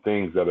unknown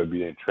things that are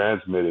being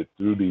transmitted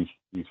through these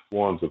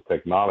forms of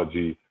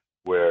technology,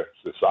 where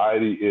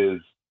society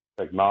is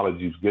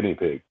technology's guinea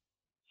pig?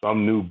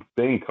 Some new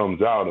thing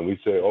comes out and we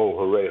say, oh,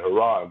 hooray,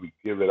 hurrah, and we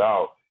give it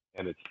out,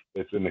 and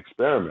it's an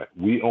experiment.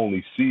 We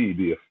only see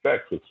the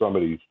effects of some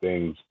of these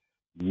things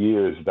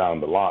years down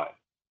the line.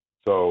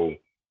 So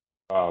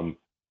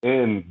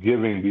in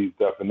giving these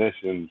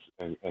definitions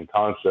and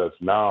concepts,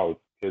 now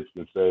kids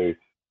can say,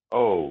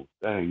 oh,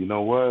 dang, you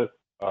know what?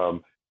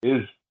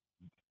 Is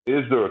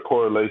there a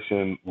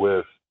correlation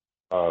with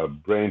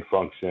brain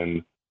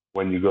function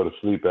when you go to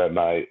sleep at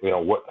night? You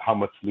know, how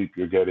much sleep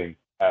you're getting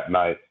at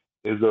night?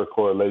 Is there a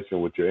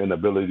correlation with your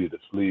inability to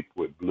sleep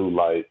with blue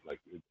light? Like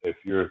if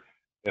you're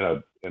in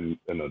a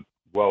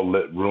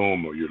well-lit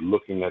room, or you're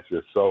looking at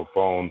your cell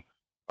phone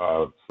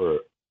for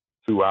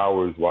 2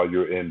 hours while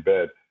you're in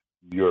bed,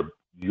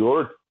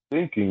 you're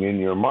thinking in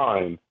your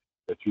mind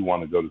that you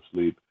want to go to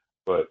sleep,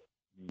 but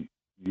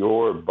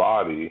your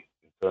body,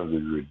 in terms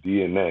of your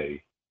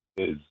DNA,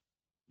 is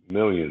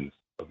millions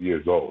of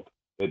years old.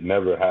 It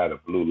never had a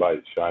blue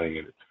light shining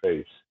in its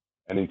face.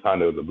 Anytime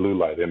there was a blue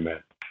light, it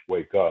meant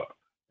wake up.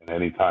 And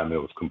anytime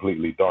it was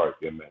completely dark,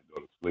 it meant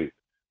go to sleep.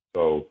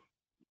 So,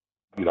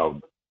 you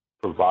know,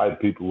 provide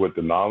people with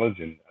the knowledge,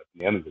 and at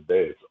the end of the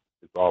day,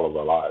 it's all of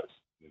our lives.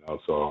 You know,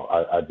 so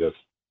I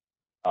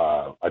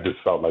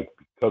just felt like,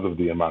 because of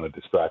the amount of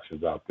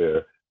distractions out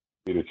there,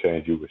 be the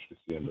change you wish to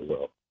see in the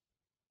world.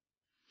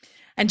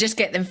 And just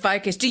get them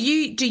focused. Do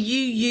you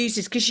use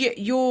this because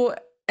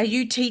are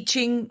you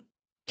teaching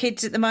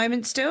kids at the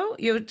moment still?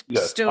 You're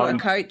still a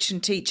coach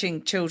and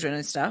teaching children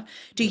and stuff.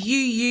 Do you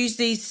use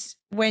these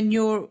when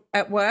you're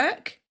at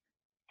work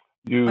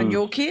on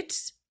your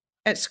kids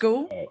at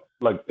school?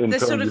 Like the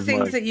sort of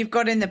things that you've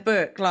got in the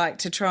book, like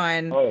to try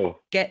and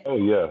get. Oh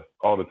yeah,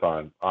 all the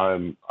time.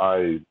 I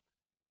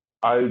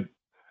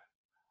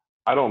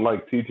don't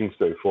like teaching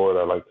straightforward.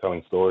 I like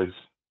telling stories,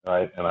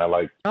 right? And I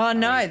like. Oh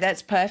no,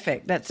 that's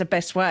perfect. That's the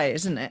best way,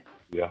 isn't it?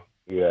 Yeah,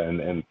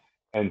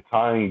 and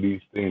tying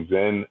these things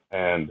in,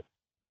 and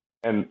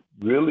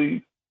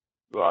really,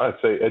 I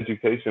say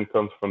education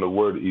comes from the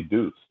word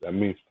educe. That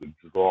means to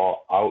draw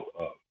out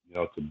of, you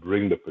know, to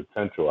bring the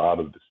potential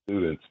out of the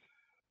students.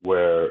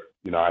 Where,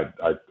 you know,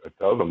 I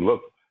tell them,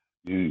 look,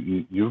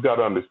 you've got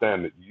to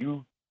understand that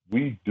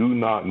we do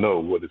not know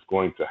what is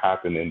going to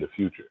happen in the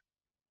future.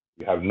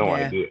 We have no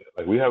idea.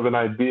 Like, we have an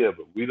idea,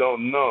 but we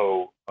don't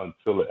know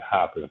until it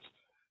happens.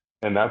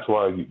 And that's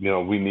why, you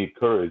know, we need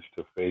courage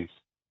to face,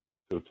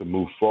 to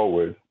move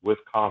forward with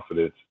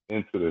confidence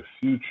into the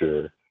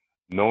future,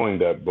 knowing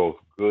that both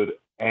good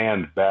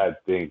and bad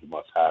things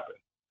must happen.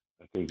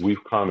 I think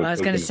we've kind of. I was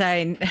going to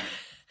say,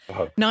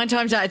 9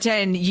 times out of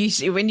 10,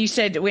 when you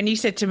said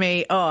to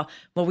me, "Oh,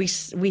 well,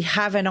 we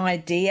have an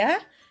idea,"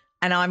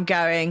 and I'm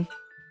going,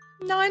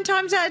 9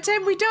 times out of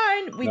 10, we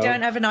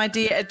don't have an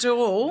idea at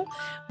all.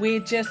 We're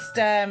just,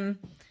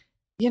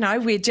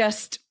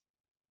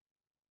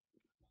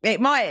 we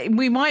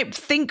might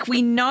think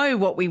we know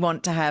what we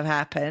want to have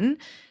happen,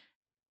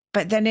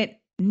 but then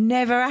it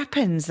never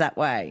happens that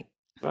way.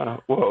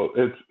 Well,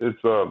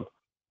 it's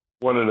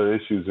one of the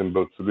issues in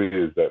book 3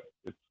 is that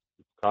it's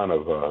kind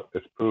of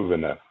it's proven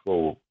that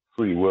full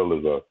free will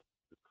is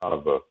kind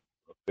of a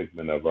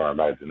figment of our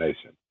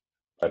imagination.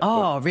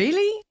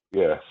 Really?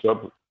 Yeah.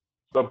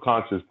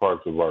 Subconscious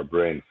parts of our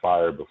brain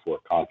fire before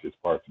conscious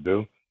parts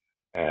do,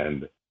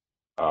 and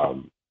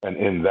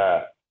in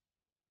that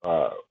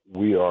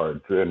we are,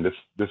 and this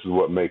is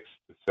what makes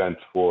sense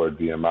for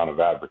the amount of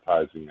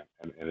advertising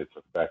and its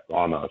effect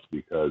on us,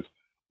 because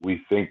we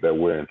think that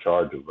we're in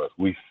charge of us.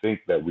 We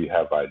think that we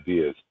have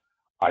ideas.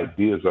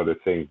 Ideas are the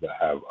things that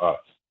have us.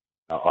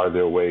 Now, are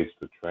there ways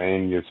to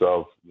train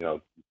yourself? You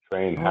know,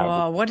 train habits.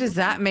 Oh, what does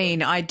that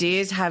mean?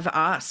 Ideas have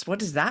us. What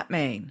does that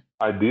mean?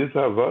 Ideas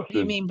have us. What do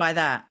you mean by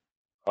that?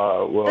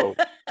 Well,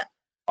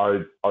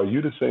 are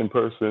you the same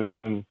person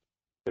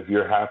if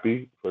you're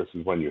happy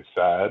versus when you're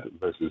sad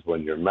versus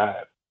when you're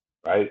mad,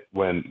 right?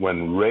 When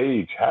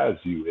rage has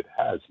you, it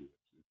has you.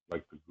 It's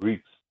like the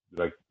Greeks,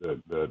 like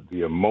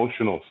the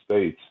emotional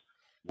states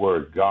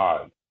were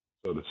God,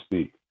 so to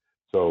speak.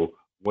 So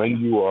when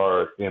you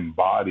are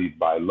embodied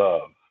by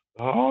love,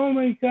 oh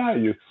my God,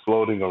 you're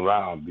floating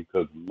around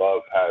because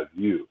love has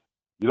you.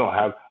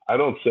 I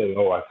don't say,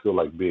 oh, I feel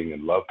like being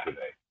in love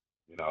today,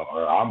 you know,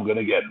 or I'm going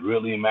to get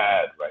really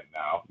mad right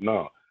now.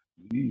 No,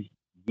 these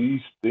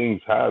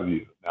things have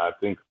you. Now,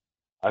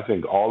 I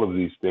think all of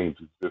these things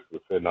exist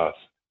within us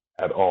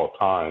at all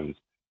times.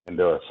 and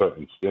there are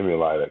certain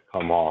stimuli that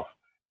come off,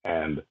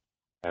 and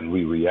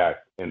we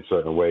react in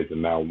certain ways.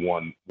 And now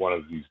one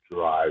of these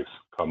drives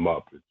come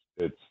up.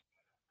 It's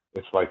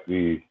like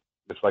the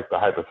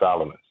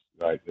hypothalamus,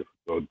 right? If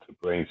we go to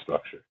brain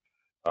structure,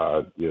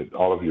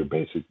 all of your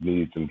basic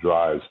needs and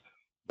drives,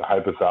 the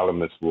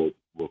hypothalamus will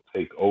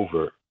take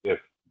over if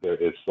there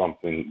is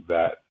something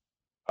that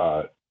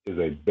is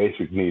a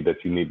basic need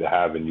that you need to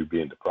have and you're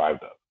being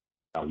deprived of.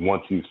 Now,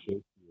 once you've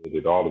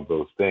satiated all of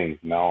those things,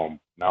 now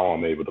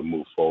I'm able to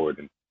move forward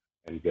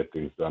and get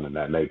things done in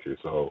that nature.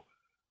 So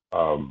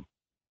um,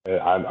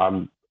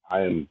 I'm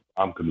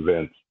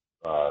convinced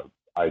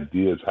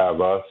ideas have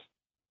us,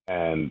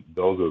 and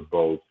those are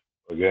both,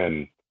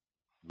 again,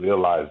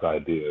 realized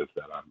ideas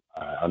that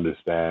I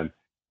understand,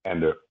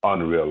 and they're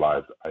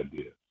unrealized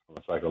ideas. From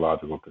a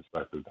psychological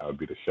perspective, that would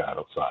be the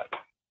shadow side.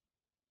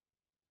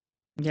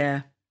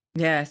 Yeah,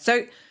 yeah.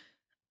 So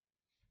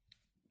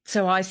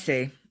I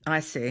see.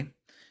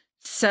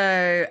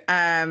 So,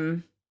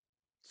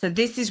 so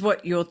this is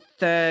what your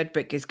third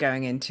book is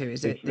going into,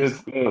 is it?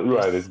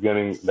 Right. It's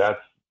getting, that's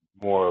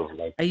more of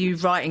like. Are you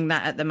writing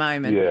that at the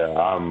moment?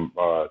 Yeah,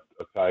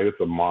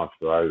 it's a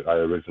monster. I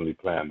originally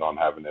planned on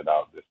having it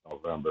out this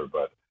November,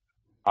 but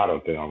I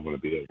don't think I'm going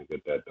to be able to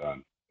get that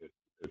done.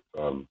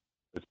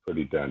 It's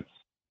pretty dense.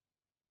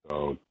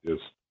 So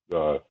just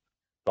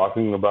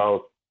talking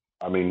about,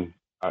 I mean,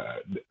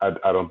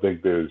 I don't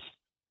think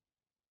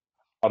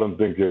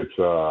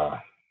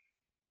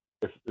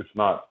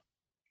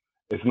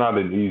it's not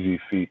an easy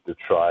feat to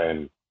try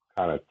and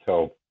kind of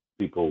tell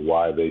people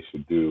why they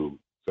should do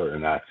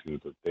certain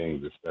actions or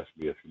things,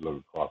 especially if you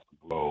look across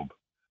the globe.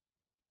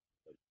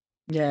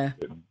 Yeah.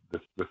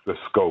 The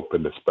scope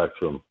and the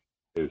spectrum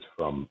is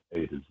from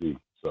A to Z.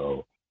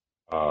 So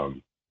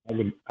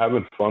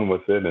having fun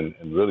with it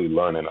and really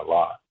learning a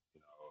lot.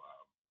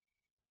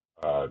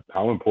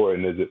 How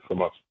important is it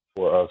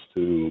for us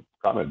to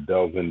kind of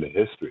delve into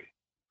history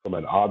from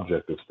an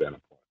objective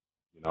standpoint?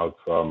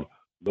 From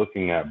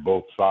looking at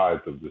both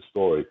sides of the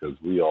story, because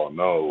we all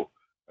know,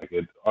 like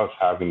us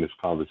having this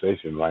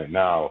conversation right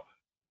now,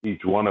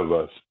 each one of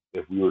us,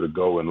 if we were to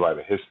go and write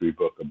a history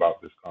book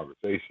about this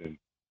conversation,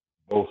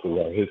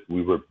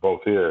 we were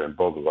both here, and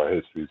both of our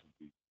histories,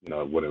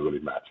 wouldn't really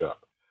match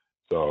up.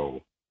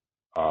 So,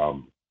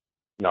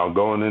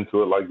 going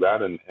into it like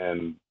that and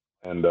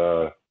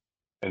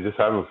just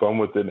having fun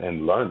with it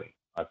and learning.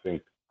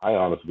 I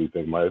honestly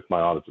think it's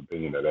my honest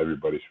opinion that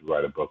everybody should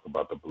write a book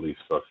about the belief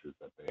structures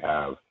that they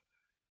have,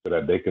 so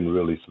that they can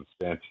really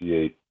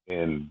substantiate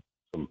in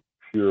some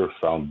pure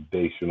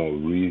foundational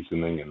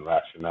reasoning and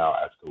rationale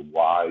as to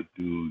why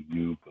do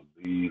you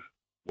believe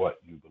what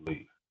you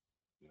believe,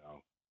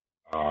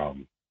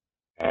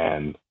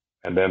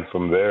 and then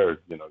from there,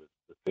 the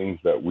things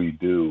that we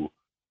do,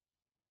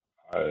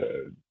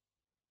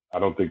 I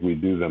don't think we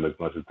do them as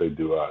much as they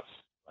do us,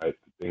 right?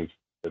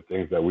 The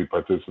things that we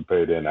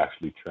participate in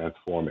actually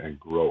transform and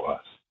grow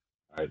us,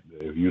 right?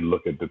 If you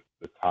look at the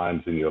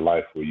times in your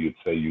life where you'd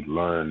say you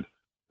learned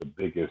the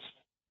biggest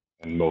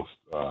and most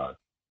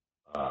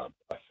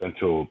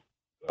essential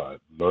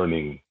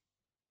learning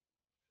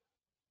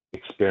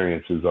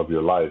experiences of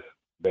your life,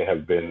 they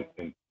have been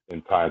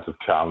in times of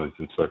challenge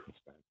and circumstance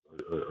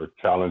or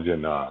challenge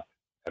and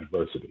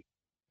adversity.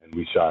 And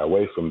we shy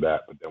away from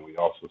that, but then we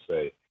also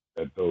say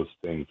that those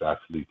things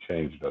actually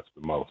changed us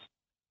the most.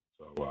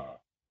 So,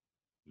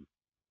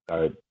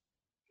 and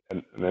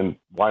then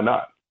why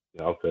not?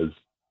 Because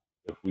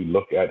if we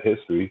look at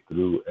history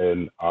through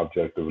an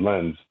objective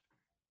lens,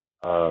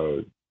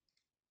 your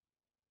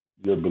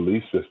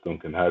belief system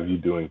can have you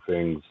doing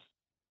things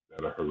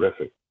that are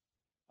horrific.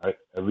 Right?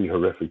 Every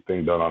horrific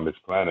thing done on this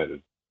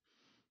planet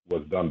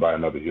was done by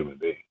another human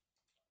being.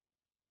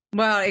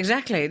 Well,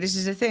 exactly. This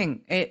is the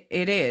thing.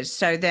 It is.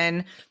 So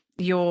then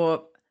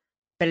you're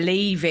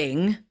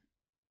believing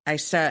a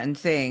certain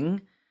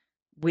thing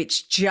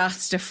which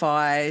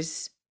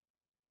justifies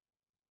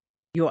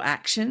your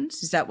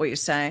actions. Is that what you're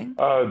saying?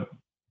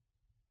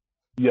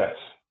 Yes.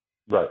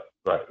 Right.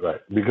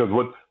 Because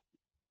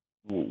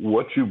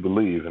what you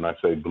believe, and I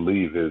say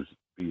believe, is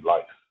be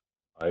life,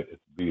 right?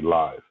 It's be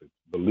live.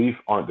 Belief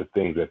aren't the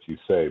things that you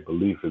say.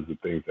 Belief is the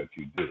things that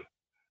you do.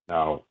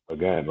 Now,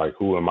 again, like,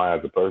 who am I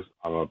as a person?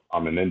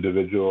 I'm an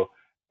individual,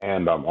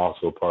 and I'm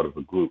also part of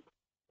a group,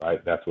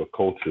 right? That's what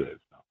culture is.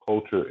 Now,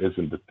 culture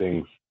isn't the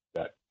things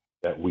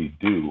that we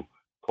do.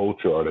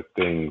 Culture are the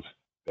things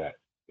that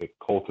it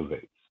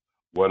cultivates.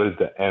 What is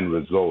the end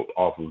result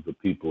off of the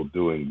people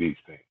doing these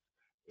things?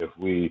 If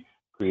we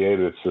create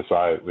a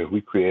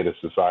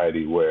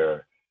society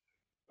where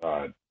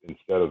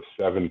instead of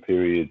 7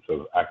 periods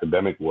of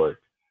academic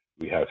work,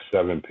 we have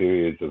 7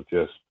 periods of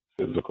just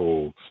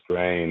physical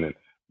strain, and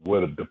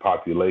would the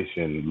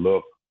population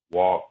look,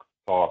 walk,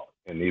 talk,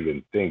 and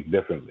even think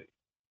differently?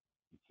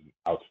 It's an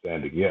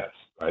outstanding yes,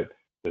 right?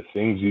 The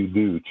things you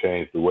do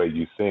change the way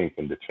you think,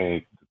 and the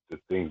things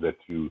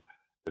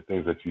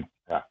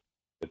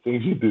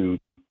you do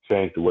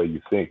change the way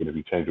you think. And if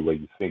you change the way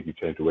you think, you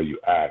change the way you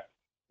act.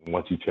 And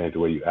once you change the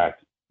way you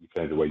act, you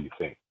change the way you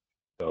think.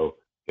 So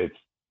it's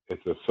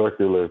it's a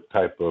circular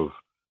type of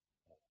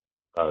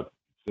uh,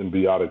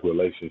 symbiotic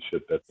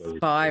relationship that's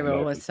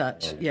spiral as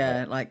such.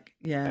 Yeah,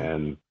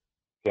 And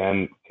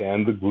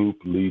can the group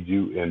lead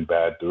you in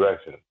bad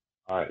directions?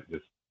 All right,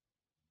 just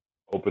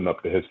open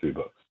up the history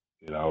books,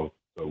 so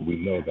we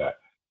know that.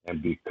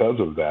 And because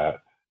of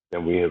that,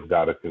 then we have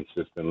got to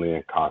consistently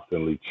and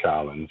constantly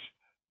challenge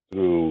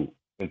through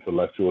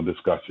intellectual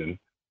discussion,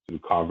 through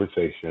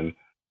conversation,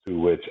 to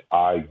which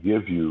I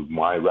give you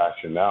my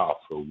rationale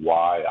for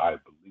why I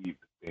believe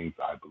the things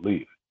I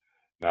believe.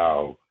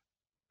 Now,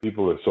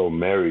 people are so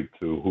married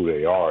to who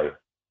they are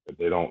that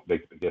they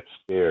get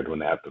scared when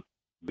they have to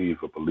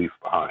leave a belief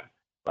behind.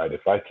 Right?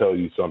 If I tell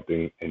you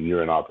something and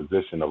you're in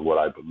opposition of what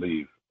I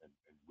believe, and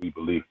we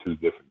believe two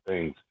different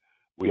things,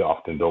 we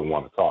often don't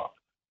want to talk.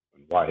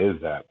 And why is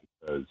that?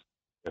 Because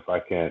if I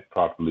can't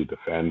properly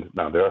defend,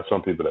 now there are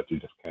some people that you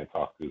just can't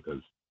talk to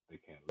because they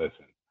can't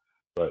listen.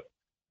 But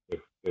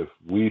if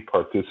we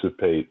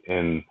participate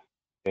in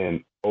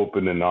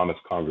open and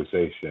honest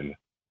conversation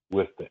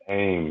with the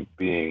aim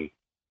being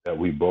that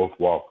we both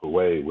walk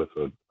away with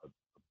a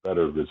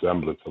better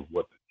resemblance of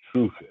what the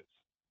truth is,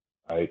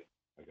 right?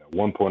 Like at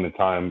one point in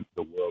time,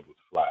 the world was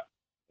flat,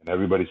 and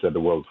everybody said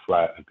the world was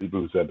flat, and people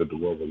who said that the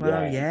world was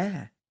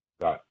round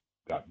got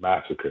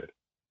massacred.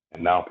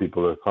 And now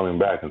people are coming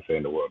back and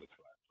saying the world is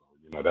flat.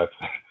 So, that's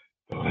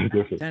totally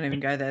different. Don't even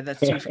go there. That's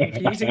too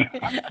confusing.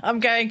 I'm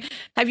going,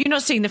 have you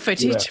not seen the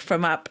footage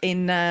from up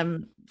in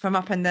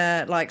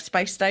the like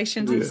space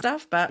stations and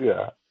stuff? But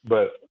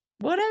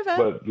whatever.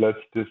 But let's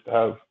just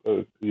have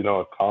a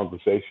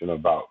conversation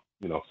about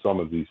some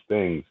of these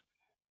things,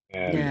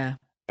 and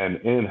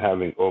in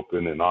having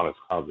open and honest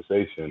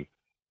conversation,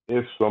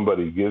 if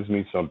somebody gives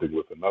me something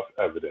with enough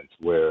evidence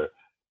where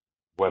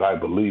what I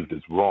believed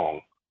is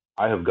wrong,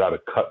 I have got to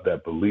cut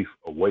that belief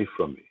away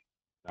from me.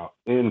 Now,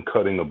 in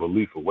cutting a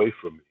belief away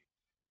from me,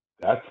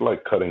 that's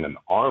like cutting an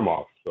arm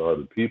off to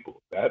other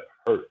people. That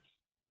hurts,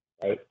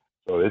 right?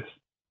 So it's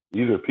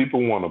either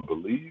people want to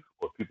believe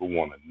or people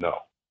want to know.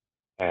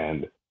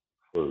 And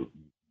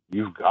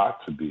you've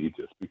got to be,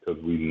 just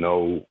because we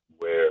know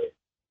where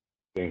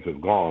things have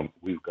gone,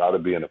 we've got to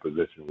be in a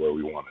position where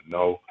we want to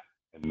know,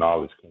 and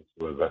knowledge comes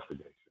through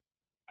investigation.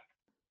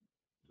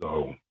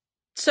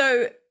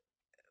 So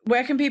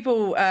where can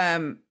people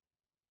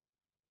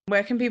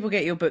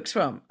get your books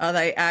from? Are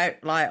they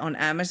out like on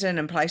Amazon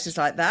and places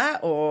like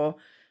that, or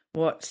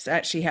what's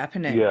actually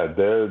happening? Yeah,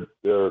 they're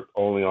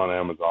only on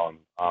Amazon.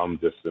 I'm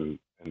just an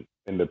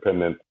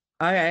independent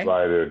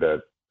writer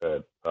that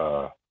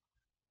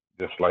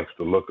just likes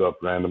to look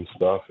up random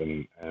stuff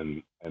and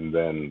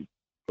then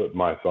put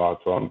my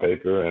thoughts on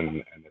paper, and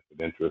if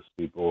it interests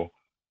people,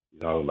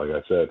 like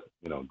I said,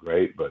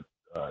 great. But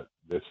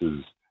this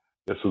was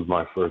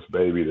my first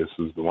baby. This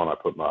was the one I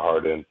put my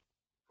heart in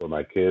for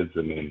my kids,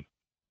 and then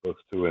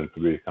books 2 and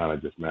 3 kind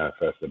of just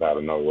manifested out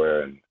of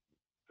nowhere, and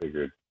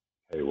figured,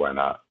 hey, why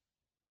not?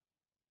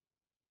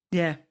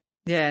 Yeah,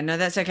 no,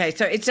 that's okay.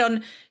 So it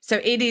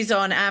is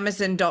on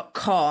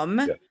Amazon.com.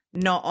 Yes.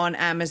 Not on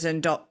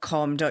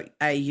Amazon.com.au,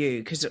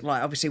 because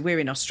like obviously we're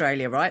in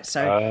Australia, right?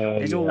 So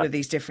there's all of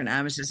these different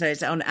Amazon. So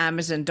it's on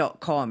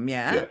Amazon.com,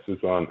 yeah? Yes,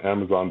 it's on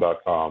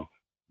Amazon.com.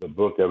 The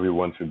book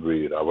everyone should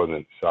read. I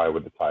wasn't shy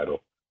with the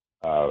title.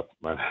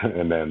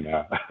 And then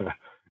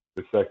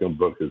the second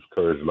book is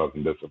Courage, Love,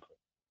 and Discipline.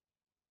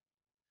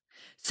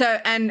 So,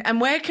 and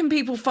where can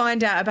people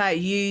find out about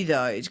you,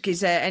 though?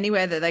 Is there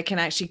anywhere that they can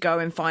actually go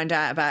and find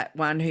out about,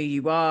 who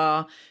you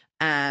are,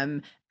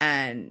 and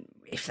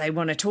if they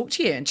want to talk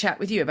to you and chat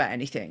with you about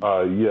anything?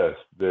 Yes,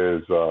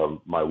 there's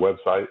my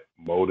website,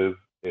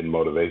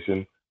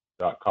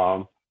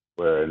 motiveinmotivation.com,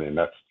 and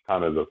that's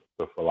kind of the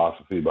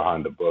philosophy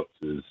behind the books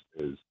is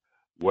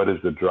what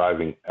is the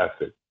driving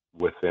ethic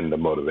within the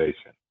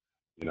motivation.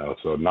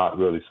 So not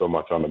really so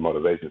much on the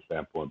motivation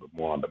standpoint, but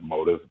more on the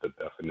motive, the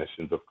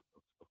definitions of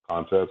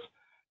concepts.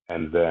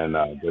 And then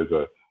there's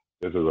a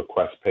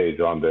request page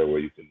on there where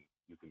you can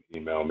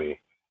email me.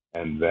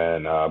 And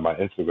then my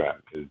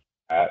Instagram is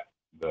at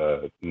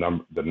the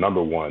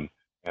number 1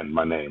 and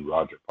my name,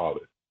 Roger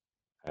Pollard,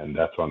 and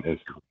that's on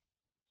Instagram.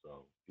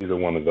 So either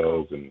one of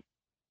those, and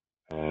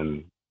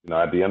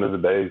at the end of the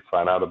day,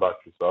 find out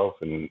about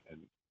yourself, and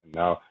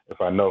now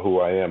if I know who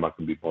I am, I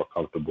can be more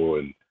comfortable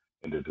in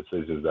the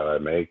decisions that I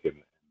make and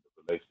the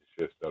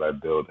relationships that I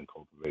build and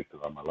cultivate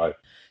throughout my life.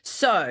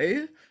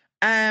 So,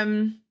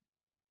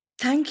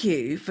 thank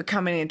you for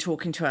coming and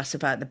talking to us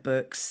about the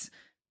books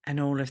and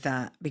all of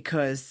that,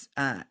 because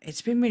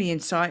it's been really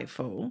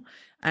insightful.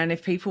 And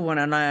if people want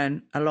to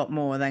learn a lot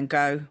more, then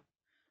go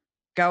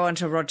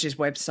onto Roger's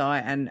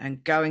website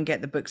and go and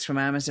get the books from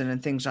Amazon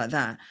and things like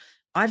that.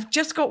 I've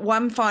just got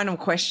one final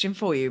question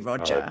for you,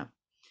 Roger. Right.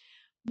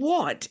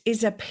 What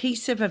is a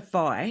piece of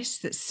advice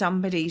that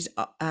somebody's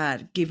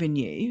given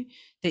you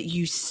that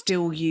you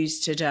still use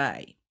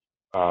today?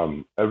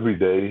 Every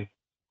day,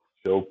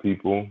 show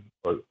people,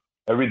 or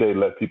every day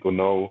let people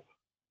know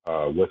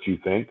what you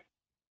think,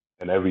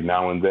 and every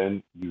now and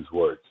then use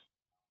words.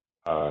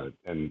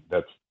 And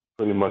that's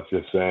pretty much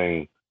just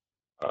saying,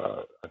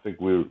 I think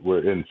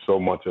we're in so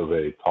much of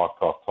a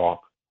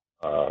talk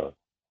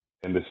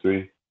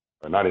industry,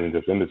 or not even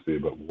just industry,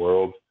 but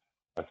world.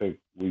 I think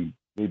we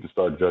need to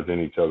start judging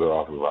each other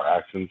off of our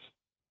actions,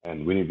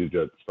 and we need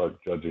to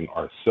start judging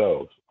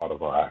ourselves out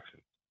of our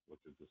actions, which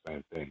is the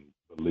same thing.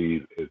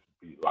 Believe is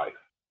be life.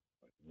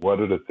 What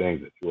are the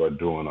things that you are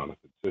doing on a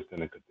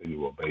consistent and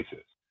continual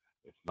basis?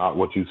 It's not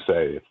what you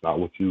say. It's not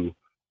what you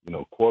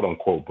quote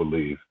unquote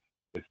believe.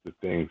 It's the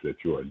things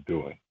that you are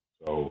doing.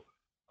 So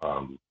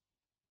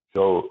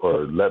show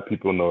or let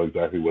people know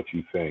exactly what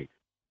you think,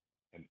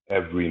 and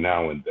every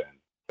now and then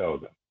tell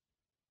them.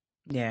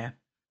 Yeah.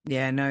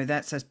 No,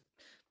 that's a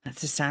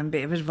sound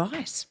bit of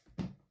advice.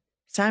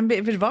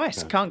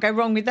 Can't go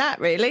wrong with that,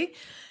 really.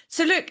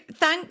 So look,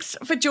 thanks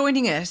for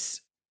joining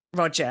us,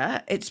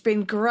 Roger. It's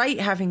been great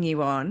having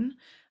you on.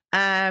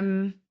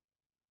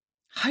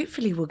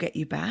 Hopefully we'll get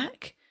you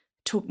back,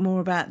 talk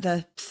more about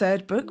the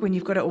third book when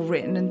you've got it all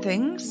written and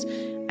things,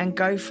 and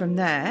go from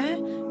there.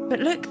 But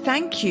look,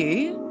 thank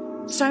you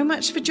so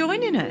much for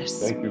joining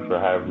us. Thank you for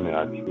having me.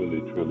 I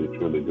truly, truly,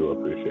 truly do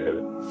appreciate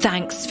it.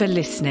 Thanks for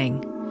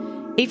listening.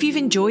 If you've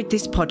enjoyed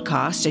this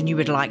podcast and you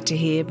would like to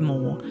hear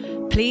more,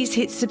 please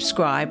hit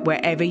subscribe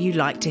wherever you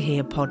like to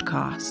hear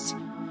podcasts.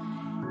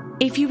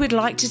 If you would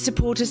like to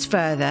support us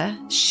further,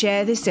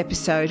 share this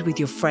episode with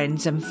your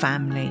friends and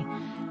family.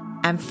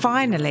 And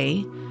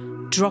finally,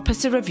 drop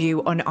us a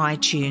review on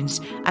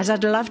iTunes, as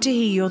I'd love to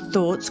hear your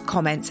thoughts,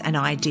 comments and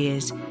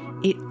ideas.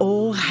 It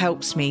all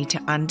helps me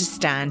to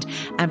understand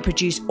and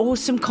produce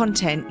awesome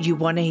content you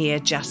want to hear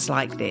just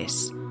like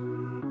this.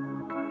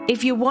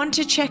 If you want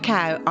to check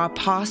out our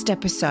past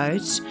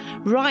episodes,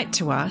 write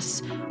to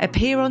us,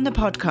 appear on the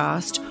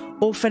podcast,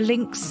 or for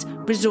links,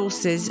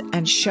 resources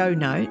and show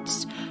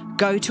notes,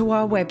 go to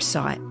our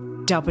website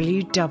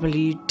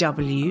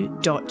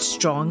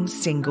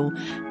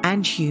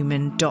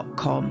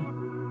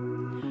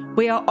www.strongsingleandhuman.com.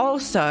 We are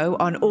also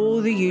on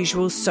all the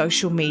usual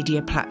social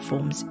media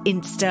platforms,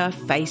 Insta,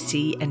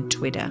 Facey and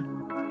Twitter.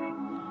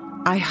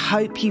 I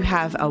hope you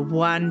have a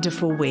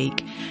wonderful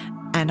week,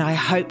 and I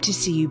hope to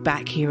see you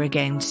back here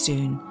again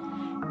soon.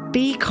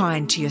 Be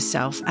kind to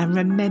yourself, and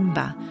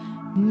remember,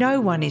 no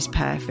one is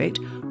perfect.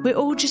 We're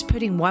all just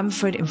putting one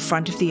foot in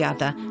front of the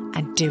other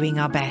and doing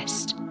our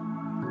best.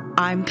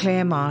 I'm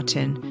Claire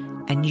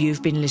Martin, and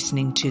you've been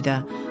listening to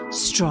the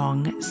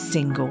Strong,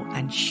 Single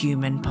and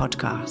Human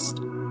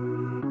podcast.